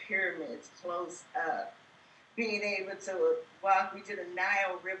 seeing the pyramids close up, being able to walk. We did a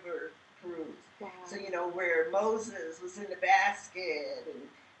Nile River cruise. Wow. So, where Moses was in the basket and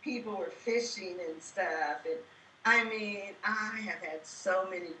people were fishing and stuff. And I mean, I have had so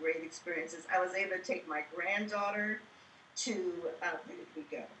many great experiences. I was able to take my granddaughter to, where did we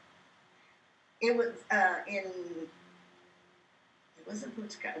go? It was it was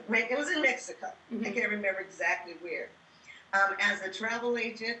in Mexico. I can't remember exactly where. As a travel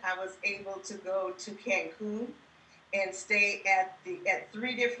agent, I was able to go to Cancun and stay at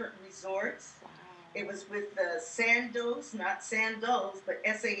 3 different resorts. Wow. It was with the Sandos, not Sandos, but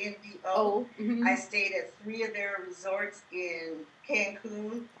Sando. I stayed at 3 of their resorts in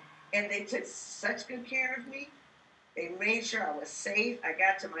Cancun, and they took such good care of me. They made sure I was safe. I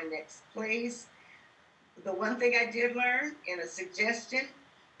got to my next place. The one thing I did learn, and a suggestion,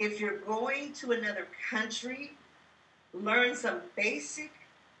 if you're going to another country, learn some basic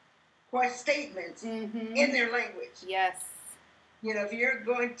statements in their language. Yes. If you're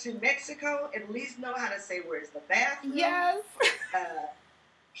going to Mexico, at least know how to say, where's the bathroom? Yes.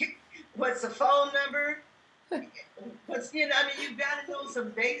 What's the phone number? You've got to know some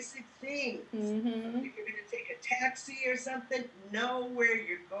basic things. If you're going to take a taxi or something, know where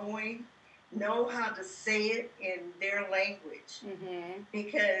you're going. Know how to say it in their language.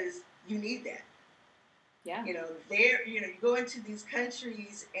 Because you need that. Yeah. You go into these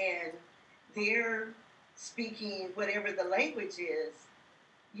countries and they're speaking whatever the language is.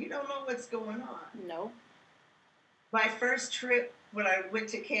 You don't know what's going on. No. My first trip, when I went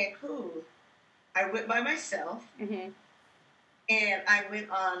to Cancun, I went by myself. And I went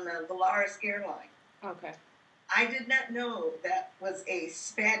on the Volaris airline. Okay. I did not know that was a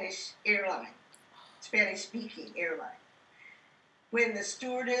Spanish airline, Spanish-speaking airline. When the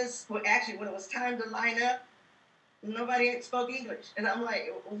stewardess, when it was time to line up, Nobody spoke English. And I'm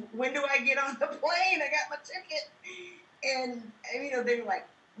like, when do I get on the plane? I got my ticket. And you know, they were like,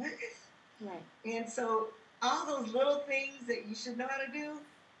 what? Right. And so all those little things that you should know how to do,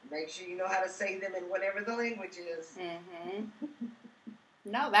 make sure you know how to say them in whatever the language is. Mm-hmm.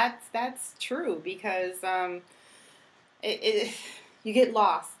 No, that's true because you get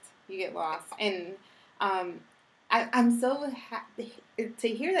lost. You get lost, and I'm so happy to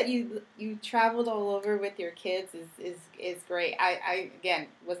hear that you traveled all over with your kids is great. I again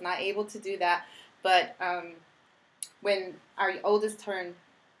was not able to do that, but when our oldest turned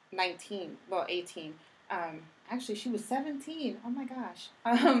 19, well 18. Actually, she was 17. Oh my gosh.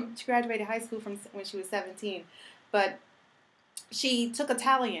 She graduated high school from when she was 17, but she took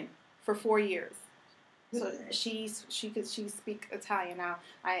Italian for 4 years. So she speak Italian now.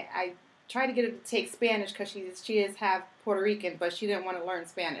 I tried to get her to take Spanish because she is half Puerto Rican, but she didn't want to learn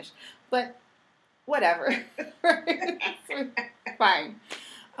Spanish. But whatever, fine.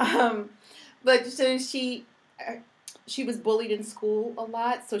 But so she was bullied in school a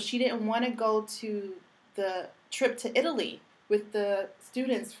lot, so she didn't want to go to the trip to Italy with the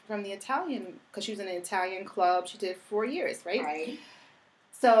students from the Italian, because she was in an Italian club. She did 4 years, right? Right.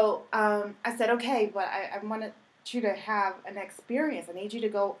 So I said, okay, but I wanted you to have an experience. I need you to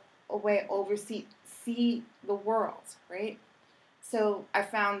go away, oversee, see the world, right? So I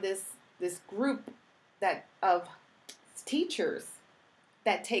found this group that of teachers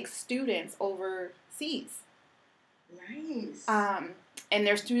that take students overseas. Nice. And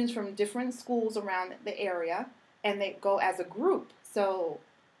they're students from different schools around the area, and they go as a group. So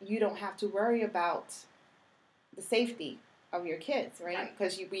you don't have to worry about the safety of your kids, right?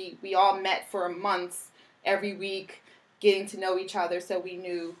 Because we all met for months every week, getting to know each other, so we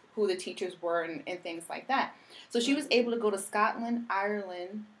knew who the teachers were and things like that. So she was able to go to Scotland,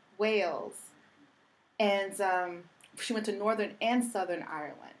 Ireland, Wales, and she went to Northern and Southern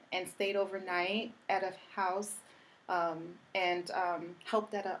Ireland and stayed overnight at a house and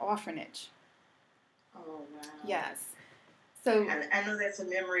helped at an orphanage. Oh, wow. Yes. So I know that's a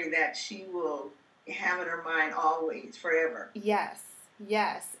memory that she will have in her mind always, forever. Yes.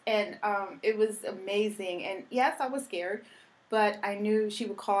 And it was amazing. And yes, I was scared, but I knew she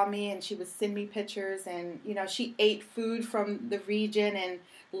would call me and she would send me pictures. And, you know, she ate food from the region and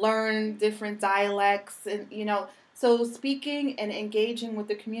learned different dialects. And, you know, so speaking and engaging with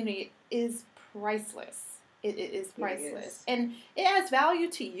the community is priceless. It is priceless. It is. And it adds value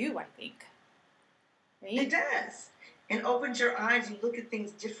to you, I think. Right? It does. And opens your eyes. You look at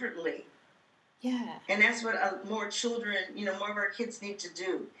things differently. Yeah. And that's what more children, you know, more of our kids need to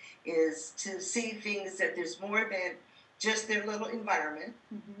do, is to see things that there's more than just their little environment.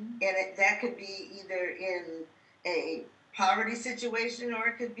 Mm-hmm. And that could be either in a poverty situation or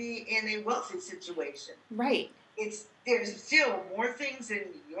it could be in a wealthy situation. Right. There's still more things in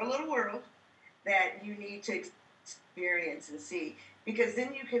your little world that you need to experience and see, because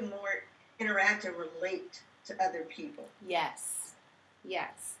then you can more interact and relate to other people. Yes.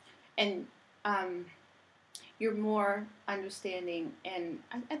 And you're more understanding, and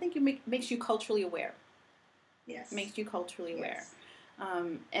I think makes you culturally aware. Yes. Makes you culturally aware.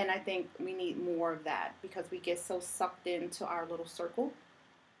 And I think we need more of that, because we get so sucked into our little circle.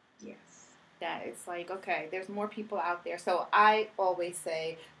 Yes. That it's like, okay, there's more people out there. So I always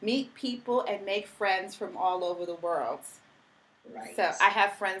say, meet people and make friends from all over the world. Right. So I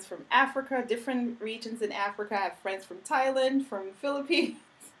have friends from Africa, different regions in Africa. I have friends from Thailand, from Philippines.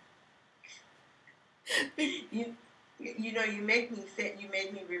 You know, you made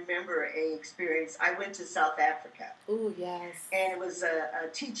me remember a experience. I went to South Africa. Oh, yes. And it was a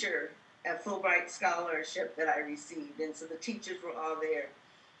teacher, a Fulbright scholarship that I received, and so the teachers were all there.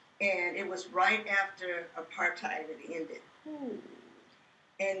 And it was right after apartheid had ended. Ooh.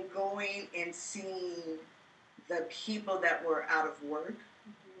 And going and seeing the people that were out of work,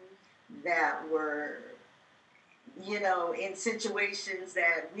 mm-hmm. that were, you know, in situations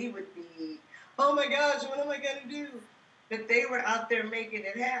that we would be, oh my gosh, what am I going to do? But they were out there making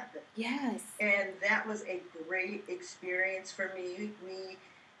it happen. Yes. And that was a great experience for me.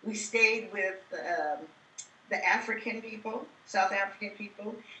 We stayed with the African people, South African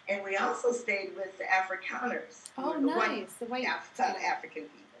people, and we also stayed with the Afrikaners. Oh, nice. The white South African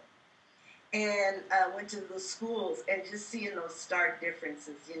people. And went to the schools and just seeing those stark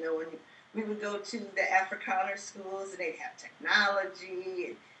differences. You know, when we would go to the Afrikaner schools and they'd have technology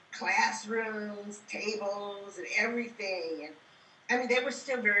and classrooms, tables, and everything. And I mean, they were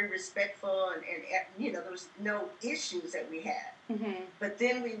still very respectful, and you know, there was no issues that we had. Mm-hmm. But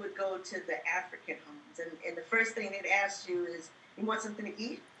then we would go to the African homes, and the first thing they'd ask you is, you want something to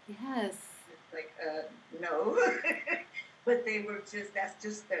eat? Yes. Like, no. But they were just, that's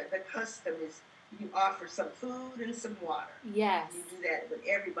just the custom is you offer some food and some water. Yes. You do that with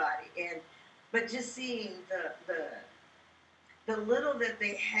everybody. But just seeing the little that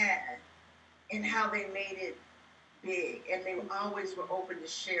they had and how they made it big, and they always were open to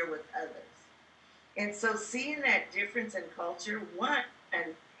share with others. And so seeing that difference in culture, one,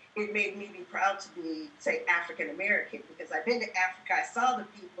 it made me be proud to be, say, African American, because I've been to Africa, I saw the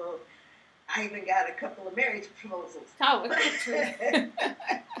people, I even got a couple of marriage proposals. Oh,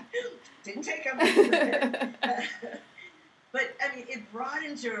 didn't take them. But I mean, it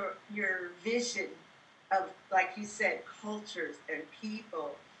broadens your vision of, like you said, cultures and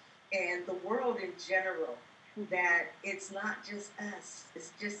people and the world in general. That it's not just us.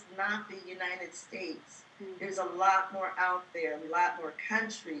 It's just not the United States. There's a lot more out there, a lot more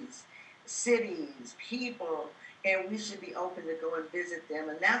countries, cities, people, and we should be open to go and visit them.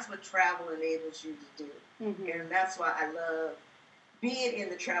 And that's what travel enables you to do. And that's why I love being in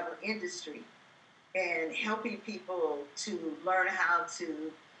the travel industry and helping people to learn how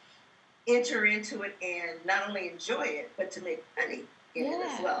to enter into it and not only enjoy it, but to make money in it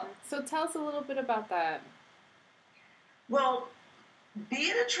as well. So tell us a little bit about that. Well,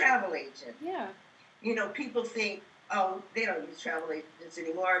 being a travel agent, you know, people think, oh, they don't use travel agents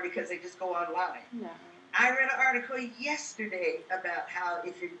anymore because they just go online. No. I read an article yesterday about how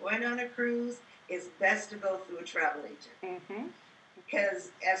if you're going on a cruise, it's best to go through a travel agent.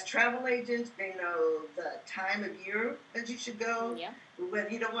 Because as travel agents, they know the time of year that you should go. Yeah.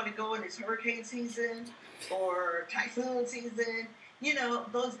 Whether you don't want to go when it's hurricane season or typhoon season. You know,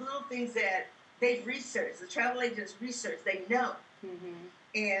 those little things that they've researched, the travel agents research, they know.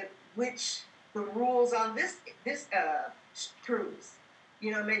 And which the rules on this cruise.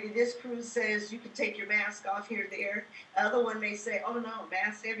 You know, maybe this cruise says you can take your mask off here, there. The other one may say, oh no,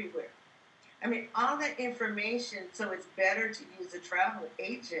 mask everywhere. I mean, all that information, so it's better to use a travel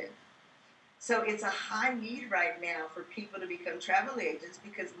agent. So it's a high need right now for people to become travel agents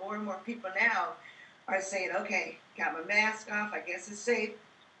because more and more people now are saying, okay, got my mask off, I guess it's safe.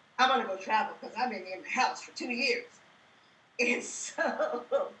 I'm going to go travel because I've been in the house for 2 years. And so,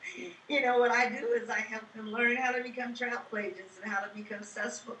 you know, what I do is I help them learn how to become travel agents and how to become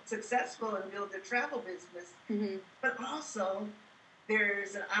successful and build their travel business. But also,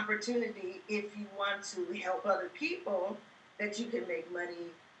 there's an opportunity if you want to help other people that you can make money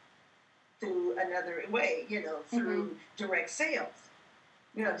through another way, you know, through direct sales.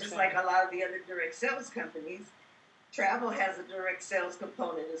 You know, just like a lot of the other direct sales companies, travel has a direct sales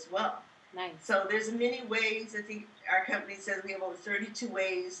component as well. Nice. So there's many ways. I think our company says we have over 32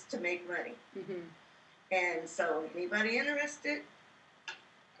 ways to make money. And so anybody interested,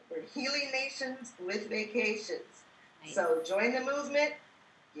 we're Healing Nations with Vacations. Nice. So join the movement,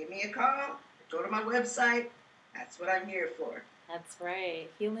 give me a call, go to my website. That's what I'm here for. That's right.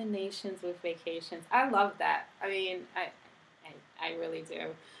 Healing Nations with Vacations. I love that. I mean, I really do.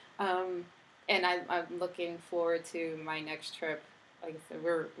 And I'm looking forward to my next trip. Like I said,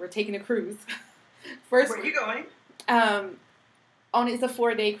 we're taking a cruise. Where are you going? It's a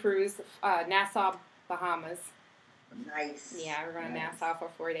 4-day cruise, Nassau, Bahamas. Nice. Yeah, we're going to Nassau for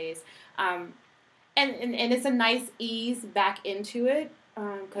 4 days. And it's a nice ease back into it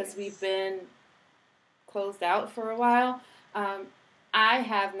because we've been closed out for a while. I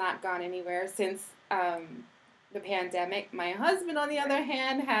have not gone anywhere since the pandemic. My husband, on the other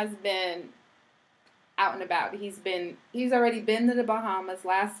hand, has been out and about. He's already been to the Bahamas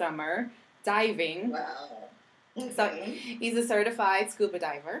last summer diving. Wow. So he's a certified scuba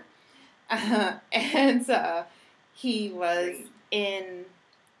diver. And he was in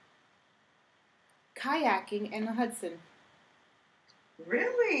kayaking in the Hudson.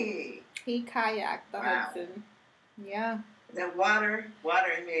 Really? He kayaked the Hudson. Yeah. The water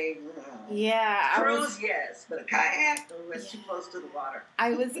made. Yeah. Cruise, yes, but a kayak was too close to the water.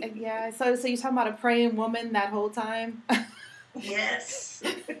 I was, So you're talking about a praying woman that whole time? Yes.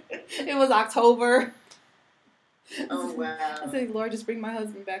 It was October. Oh, wow. I said, Lord, just bring my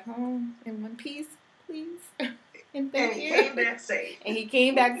husband back home in one piece, please. And he came back safe. And he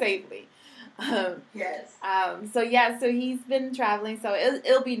came back safely. Yes. So he's been traveling, so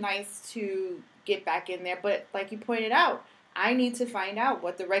it'll be nice to get back in there. But like you pointed out, I need to find out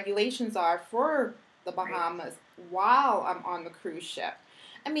what the regulations are for the Bahamas while I'm on the cruise ship.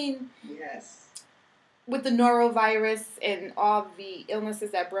 I mean, yes, with the norovirus and all the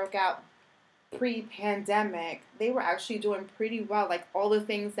illnesses that broke out pre-pandemic, they were actually doing pretty well. Like all the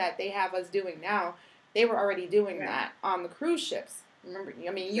things that they have us doing now, they were already doing that on the cruise ships. Remember, I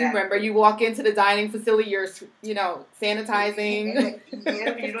mean, you Exactly. remember, you walk into the dining facility, you're, sanitizing.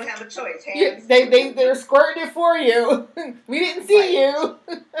 Yeah, you don't have a choice. Hands. They're squirting it for you. We didn't see you.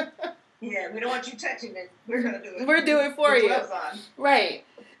 Yeah, we don't want you touching it. We're going to do it. We're doing it for you. Gloves on. Right.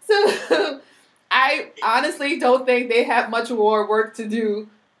 So, I honestly don't think they have much more work to do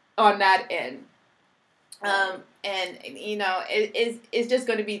on that end. And it's just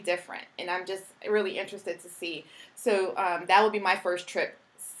going to be different, and I'm just really interested to see. So that will be my first trip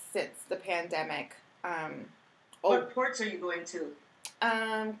since the pandemic. What ports are you going to?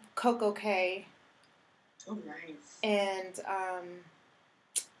 Coco Cay. Oh, nice. And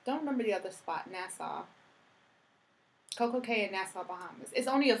don't remember the other spot, Nassau. Coco Cay and Nassau, Bahamas. It's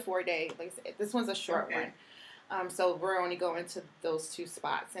only a 4-day. Like this one's a short one. So we're only going to those 2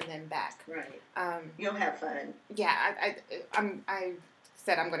 spots and then back. Right. You'll have fun. Yeah, I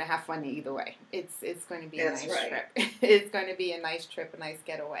said I'm going to have fun either way. It's going to be a nice trip. It's going to be a nice trip, a nice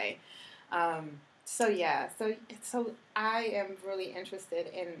getaway. So I am really interested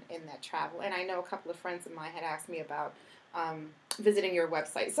in that travel, and I know a couple of friends of mine had asked me about visiting your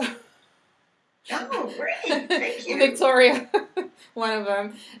website. So. Oh, great! Thank you, Victoria, one of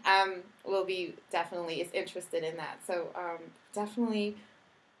them, is interested in that. So definitely,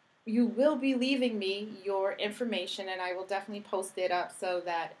 you will be leaving me your information, and I will definitely post it up so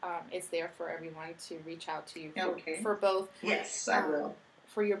that it's there for everyone to reach out to you for both. Yes, I will.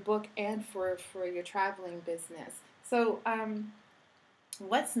 For your book and for your traveling business. So,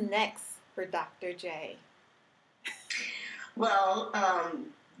 what's next for Dr. J? Well,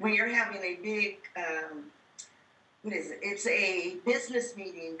 we are having a big, what is it? It's a business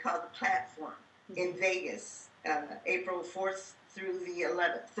meeting called The Platform in Vegas, April 4th through the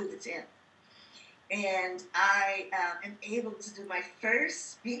 11th, through the 10th. And I am able to do my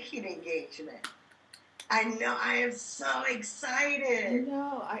first speaking engagement. I know, I am so excited.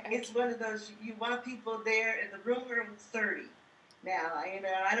 No, it's one of those, you want people there, and the room was 30. Now,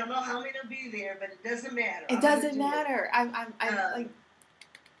 I don't know how many will be there, but it doesn't matter. It doesn't matter.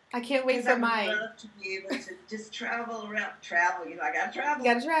 I can't wait for mine. I would love to be able to just travel around. Travel, I got to travel.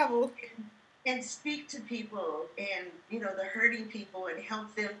 Got to travel. And speak to people and, the hurting people and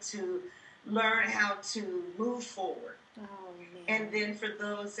help them to learn how to move forward. Oh, man. And then for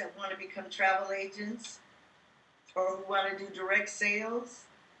those that want to become travel agents or who want to do direct sales,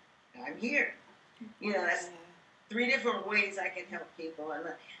 I'm here. That's 3 different ways I can help people. And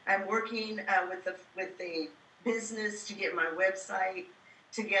I'm working with a business to get my website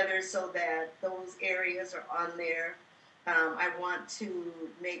together so that those areas are on there. I want to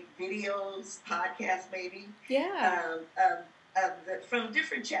make videos, podcasts maybe. Yeah. From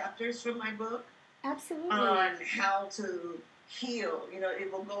different chapters from my book. Absolutely. On how to heal.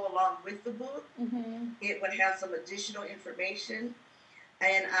 It will go along with the book. Mm-hmm. It would have some additional information.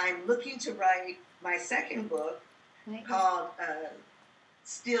 And I'm looking to write my second book called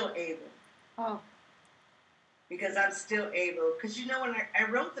Still Able. Oh. Because I'm still able. Because when I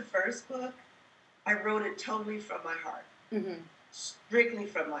wrote the first book, I wrote it totally from my heart. Mm-hmm. Strictly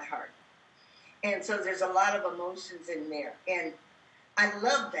from my heart. And so there's a lot of emotions in there. And I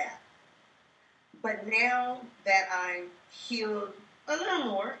love that. But now that I'm healed a little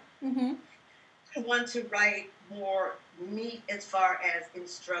more, mm-hmm. I want to write more meat as far as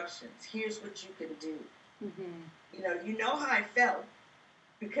instructions. Here's what you can do. Mm-hmm. You know how I felt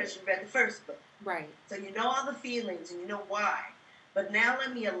because you read the first book. Right. So you know all the feelings and you know why. But now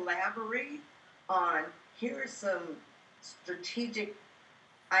let me elaborate on here are some strategic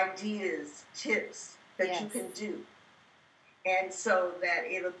ideas, tips that you can do. And so that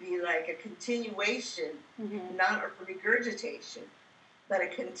it'll be like a continuation, mm-hmm. not a regurgitation, but a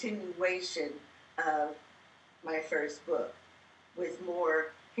continuation of my first book with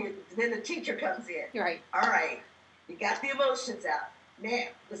more. Then the teacher comes in. Right. All right, you got the emotions out. Now,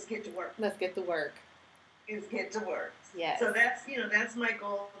 let's get to work. Let's get to work. Let's get to work. Yes. So that's my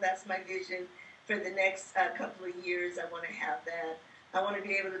goal. That's my vision for the next couple of years. I want to have that. I want to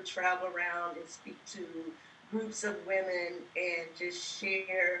be able to travel around and speak to groups of women and just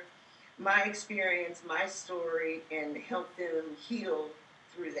share my experience, my story, and help them heal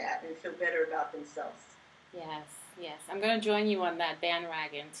through that and feel better about themselves. Yes. I'm going to join you on that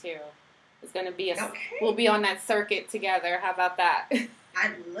bandwagon too. It's going to be we'll be on that circuit together. How about that?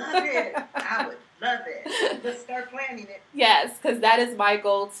 I'd love it. I would love it. Let's start planning it. Yes, because that is my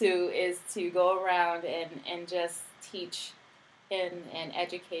goal too, is to go around and just teach and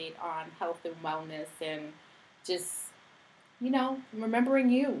educate on health and wellness and just, remembering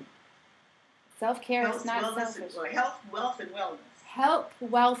you. Self-care is not selfish. Health, wealth, and wellness. Health,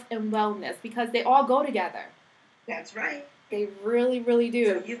 wealth, and wellness, because they all go together. That's right. They really, really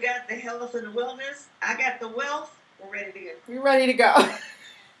do. So you got the health and the wellness. I got the wealth. We're ready to go. We're ready to go.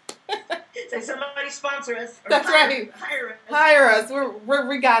 Say somebody sponsor us. Or That's right. Hire us. Hire us.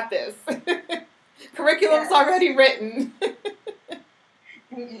 We got this. Curriculum's already written.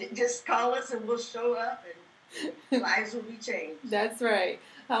 Just call us and we'll show up and lives will be changed. That's right.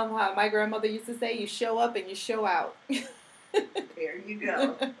 How my grandmother used to say, you show up and you show out. There you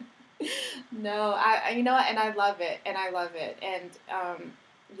go. No, I you know what, and I love it, and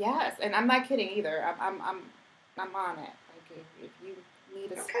yes, and I'm not kidding either. I'm on it. Like if you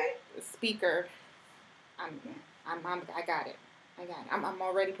need a speaker, I got it. I'm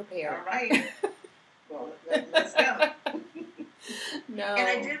already prepared. All right. Well, let's go. No. And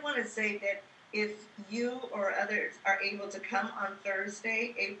I did want to say that if you or others are able to come on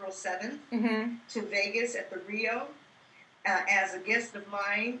Thursday, April 7th, to Vegas at the Rio, as a guest of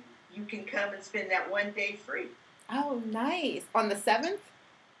mine, you can come and spend that one day free. Oh, nice. On the 7th?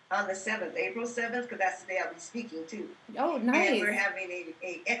 On the 7th, April 7th, because that's the day I'll be speaking too. Oh, nice. And we're having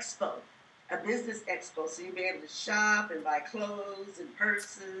a expo, a business expo, so you'll be able to shop and buy clothes and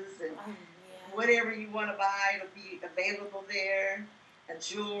purses and whatever you want to buy. It'll be available there,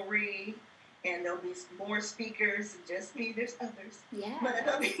 jewelry, and there'll be more speakers than just me. There's others. Yeah. But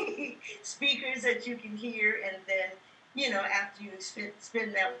there'll be speakers that you can hear, and then, you know, after you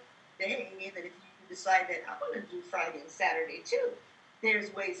spend that day, that if you decide that I want to do Friday and Saturday too,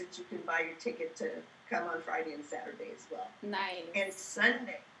 there's ways that you can buy your ticket to come on Friday and Saturday as well. Nice. And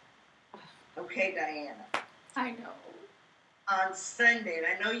Sunday. Okay, Diana. I know. On Sunday, and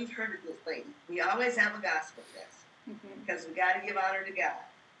I know you've heard of this lady, we always have a gospel fest because we got to give honor to God.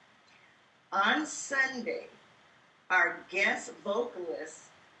 On Sunday, our guest vocalist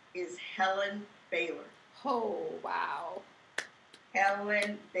is Helen Baylor. Oh, wow.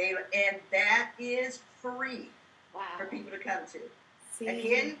 Helen Baylor, and that is free for people to come to. See?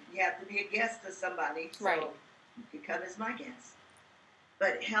 Again, you have to be a guest of somebody, so you can come as my guest.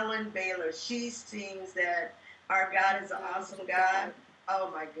 But Helen Baylor, she sings that our God is an awesome God.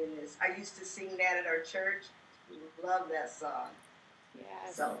 Oh my goodness, I used to sing that at our church. We love that song.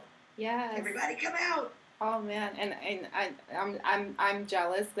 Yes. So everybody come out. Oh man, and I'm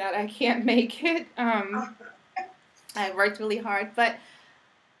jealous that I can't make it. I worked really hard, but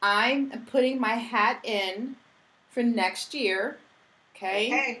I'm putting my hat in for next year,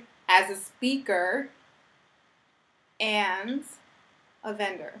 okay, as a speaker and a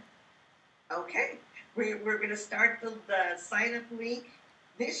vendor. Okay. We're going to start the sign-up link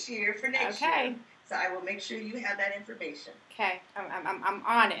this year for next year. So I will make sure you have that information. Okay. I'm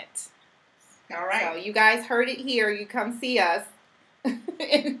on it. All right. So you guys heard it here. You come see us.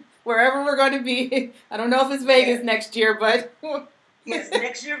 Wherever we're going to be. I don't know if it's Vegas next year, but... Yes,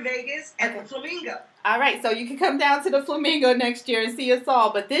 next year Vegas at the Flamingo. All right, so you can come down to the Flamingo next year and see us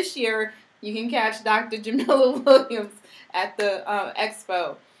all. But this year, you can catch Dr. Jamila Williams at the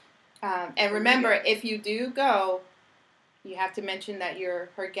expo. And remember, if you do go, you have to mention that you're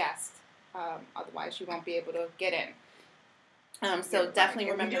her guest. Otherwise, you won't be able to get in. So definitely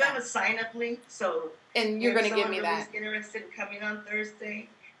remember that. We do have a sign-up link, so... And you're going to give me that. If someone is interested in coming on Thursday,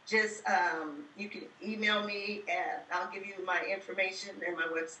 just you can email me, and I'll give you my information and my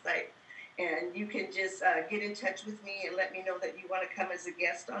website. And you can just get in touch with me and let me know that you want to come as a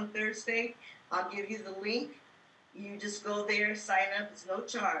guest on Thursday. I'll give you the link. You just go there, sign up. It's no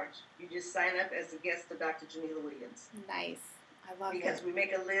charge. You just sign up as a guest of Dr. Jamila Williams. Nice. I love it. Because we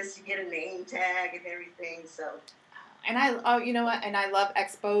make a list, you get a name tag and everything. So. And you know what? And I love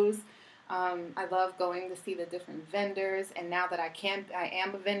expos. I love going to see the different vendors. And now that I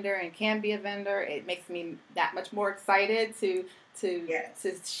am a vendor and can be a vendor, it makes me that much more excited to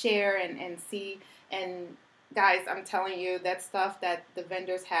share and see. And guys, I'm telling you, that stuff that the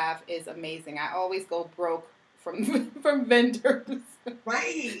vendors have is amazing. I always go broke from vendors.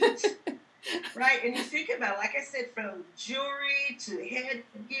 Right. Right. And you think about, like I said, from jewelry to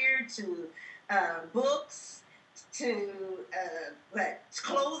headgear to books to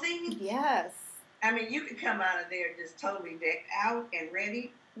clothing. Yes. I mean, you could come out of there just totally decked out and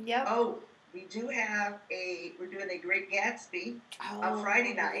ready. Yep. Oh, we do have we're doing a Great Gatsby on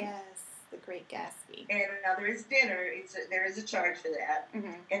Friday night. Yes. The Great Gatsby. And now there is dinner. There is a charge for that.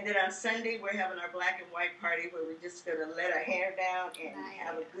 Mm-hmm. And then on Sunday, we're having our black and white party where we're just going to let our hair down and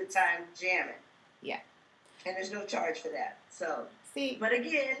have a good time jamming. Yeah. And there's no charge for that. So, see. But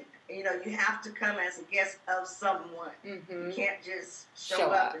again, you know, you have to come as a guest of someone. Mm-hmm. You can't just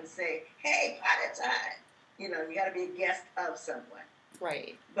show up and say, hey, party time. You know, you got to be a guest of someone.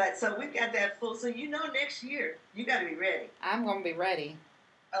 Right. But so we've got that full. So, you know, next year, you got to be ready. I'm going to be ready.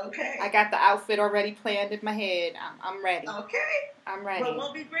 Okay. I got the outfit already planned in my head. I'm ready. Okay. I'm ready. Well,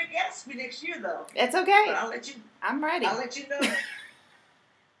 won't be great Gatsby next year, though. It's okay. But I'll let you. I'm ready. I'll let you know.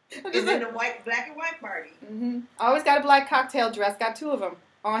 And then the black and white party. Mm-hmm. I always got a black cocktail dress. Got 2 of them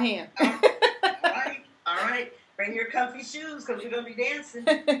on hand. All right. All right. Bring your comfy shoes because we're going to be dancing.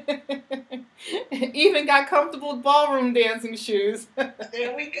 Even got comfortable ballroom dancing shoes.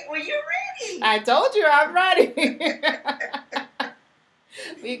 There we go. Well, you're ready. I told you I'm ready.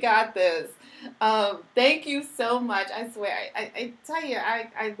 We got this. Thank you so much. I swear. I tell you,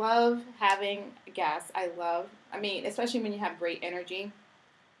 I love having guests. Especially when you have great energy.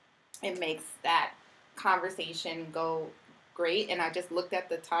 It makes that conversation go great. And I just looked at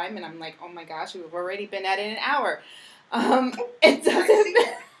the time and I'm like, oh my gosh, we've already been at it an hour. It doesn't.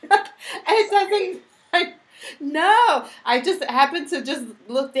 No, I just happened to just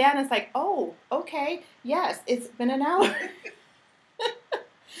look down. And it's like, oh, okay, yes, it's been an hour.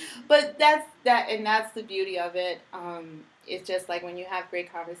 But that's the beauty of it. It's just like when you have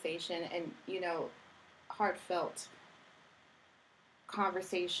great conversation and heartfelt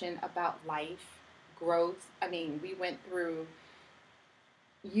conversation about life, growth. I mean, we went through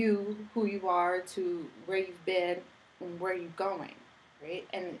who you are, to where you've been and where you're going, right?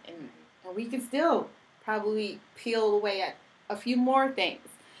 And we can still probably peel away at a few more things,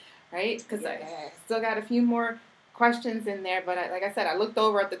 right? Because yes. I still got a few more questions in there, but like I said, I looked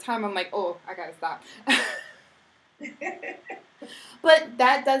over at the time. I'm like, oh, I gotta stop. But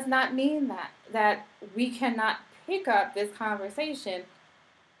that does not mean that we cannot pick up this conversation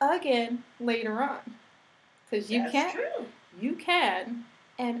again later on, because you can. True. You can,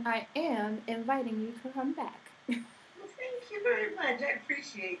 and I am inviting you to come back. Well, thank you very much. I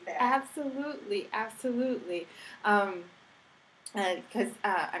appreciate that. Absolutely, absolutely. Because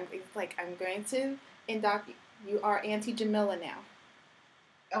I'm going to induct you. You are Auntie Jamila now.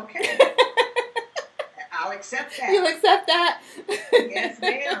 Okay. I'll accept that. You'll accept that? Yes,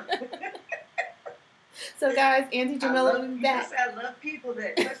 ma'am. So, guys, Auntie Jamila will be back. I love people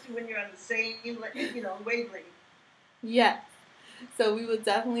that, especially when you're on the same, wavelength. Yes. So we will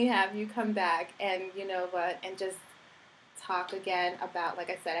definitely have you come back and, and just talk again about,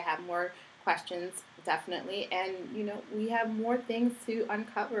 like I said, I have more questions, definitely. And, we have more things to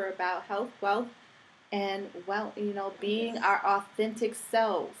uncover about health, wealth, and, being our authentic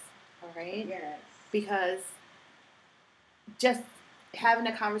selves, all right? Yes. Because just having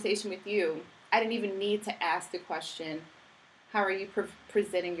a conversation with you, I didn't even need to ask the question, how are you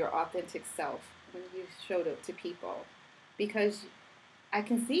presenting your authentic self when you showed up to people? Because I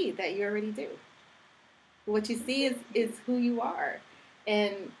can see that you already do. What you see is who you are.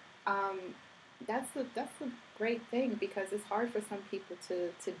 And that's a great thing, because it's hard for some people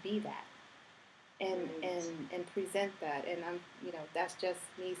to be that. And present that, and I'm that's just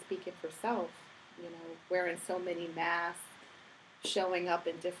me speaking for self, wearing so many masks, showing up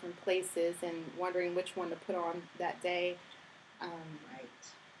in different places, and wondering which one to put on that day.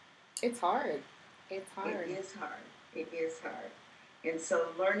 Right. It's hard. It's hard. It is hard. It is hard. And so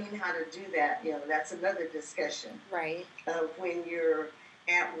learning how to do that, that's another discussion. Right. Of when you're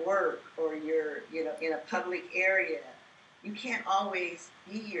at work or you're, in a public area, you can't always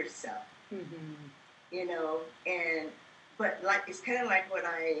be yourself. Mm-hmm. But like it's kind of like what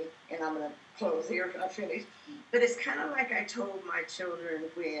and I'm gonna close here. I'll finish. But it's kind of like I told my children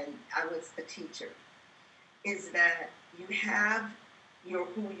when I was a teacher, is that you have who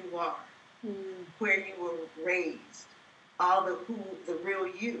you are, where you were raised, all the real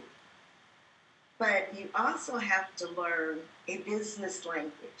you. But you also have to learn a business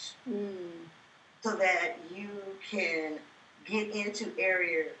language so that you can get into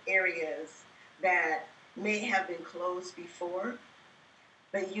areas that may have been closed before,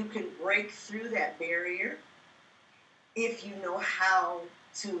 but you can break through that barrier if you know how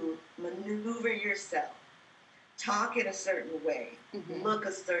to maneuver yourself, talk in a certain way, look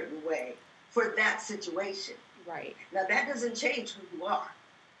a certain way for that situation. Right. Now, that doesn't change who you are.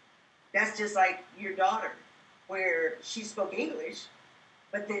 That's just like your daughter, where she spoke English,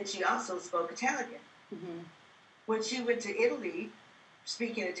 but then she also spoke Italian. Mm-hmm. When she went to Italy,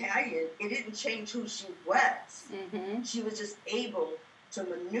 speaking Italian, it didn't change who she was. Mm-hmm. She was just able to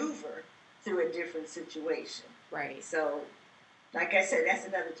maneuver through a different situation. Right. So, like I said, that's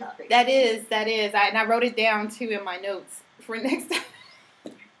another topic. That is. And I wrote it down, too, in my notes for next time.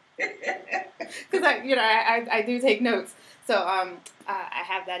 Because, I do take notes. So, I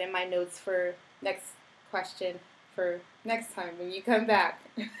have that in my notes for next question for next time when you come back.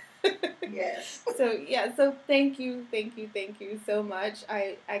 Yes. So thank you so much.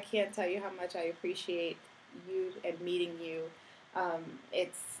 I can't tell you how much I appreciate you and meeting you.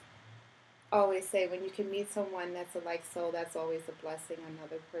 It's always say when you can meet someone that's a like soul, that's always a blessing.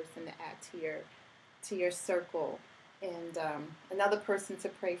 Another person to add to your circle, and another person to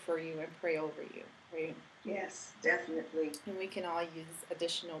pray for you and pray over you. Right? Yes, definitely. And we can all use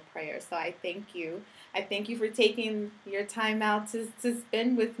additional prayers. So I thank you. I thank you for taking your time out to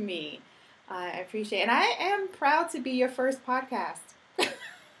spend with me. I appreciate it. And I am proud to be your first podcast.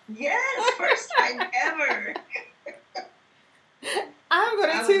 Yes, first time ever. I'm going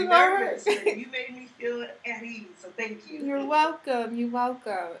I to was toot my nervous, horn. but you made me feel at ease, so thank you. You're welcome. You're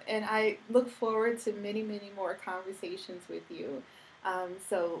welcome. And I look forward to many, many more conversations with you.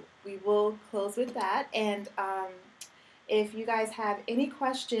 So we will close with that. And if you guys have any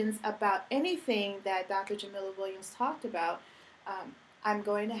questions about anything that Dr. Jamila Williams talked about, I'm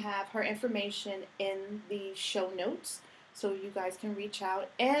going to have her information in the show notes so you guys can reach out,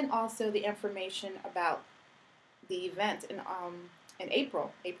 and also the information about the event in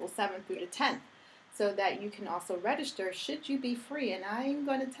April 7th through the 10th, so that you can also register should you be free. And I'm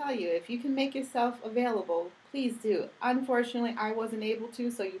going to tell you, if you can make yourself available, please do. Unfortunately, I wasn't able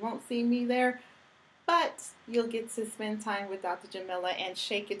to, so you won't see me there, but you'll get to spend time with Dr. Jamila and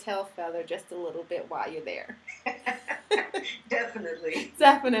shake your tail feather just a little bit while you're there. Definitely.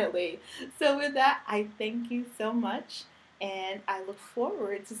 Definitely. So with that, I thank you so much, and I look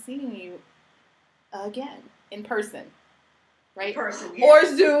forward to seeing you again in person. Right? Person, Or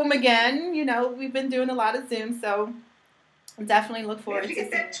yes. Zoom again. You know, we've been doing a lot of Zoom, so definitely look forward to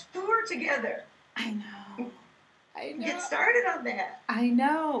get that tour together. I know. Get started on that. I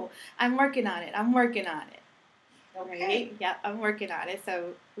know. I'm working on it. Okay. Right? Yep, I'm working on it.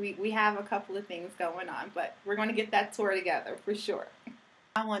 So we have a couple of things going on, but we're going to get that tour together for sure.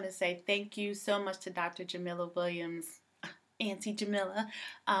 I want to say thank you so much to Dr. Jamila Williams, Auntie Jamila,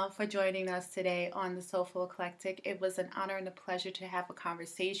 for joining us today on the Soulful Eclectic. It was an honor and a pleasure to have a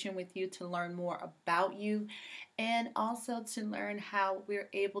conversation with you, to learn more about you, and also to learn how we're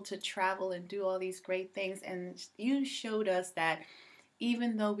able to travel and do all these great things. And you showed us that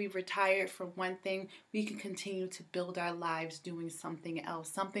even though we retired from one thing, we can continue to build our lives doing something else,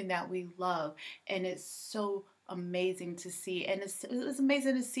 something that we love. And it's so amazing to see. And it's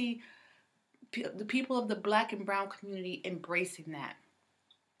amazing to see the people of the Black and brown community embracing that.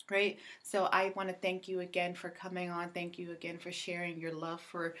 Right? So I want to thank you again for coming on. Thank you again for sharing your love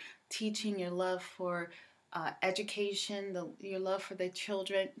for teaching, your love for education, your love for the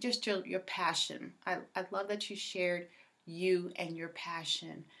children, just your passion. I love that you shared you and your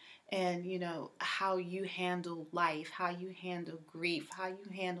passion, and you know how you handle life, how you handle grief, how you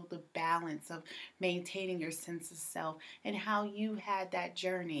handle the balance of maintaining your sense of self, and how you had that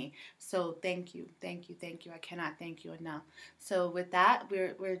journey. So thank you, thank you, thank you. I cannot thank you enough. So with that,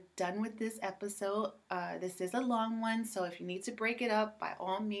 we're done with this episode. This is a long one, so if you need to break it up, by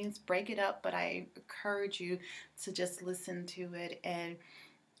all means break it up, but I encourage you to just listen to it. And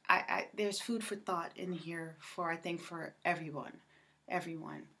there's food for thought in here for, I think, for everyone.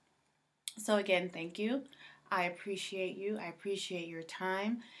 So again, thank you. I appreciate you. I appreciate your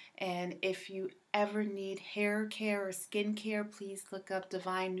time. And if you ever need hair care or skin care, please look up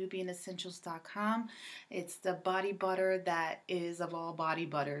DivineNubianEssentials.com. It's the body butter that is of all body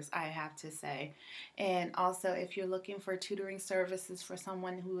butters, I have to say. And also, if you're looking for tutoring services for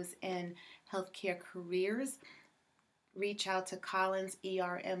someone who is in healthcare careers, reach out to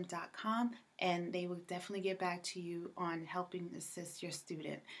collinserm.com, and they will definitely get back to you on helping assist your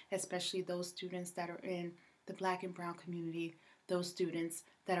student, especially those students that are in the Black and brown community, those students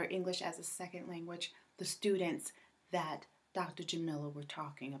that are English as a second language, the students that Dr. Jamila were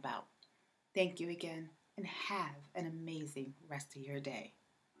talking about. Thank you again, and have an amazing rest of your day.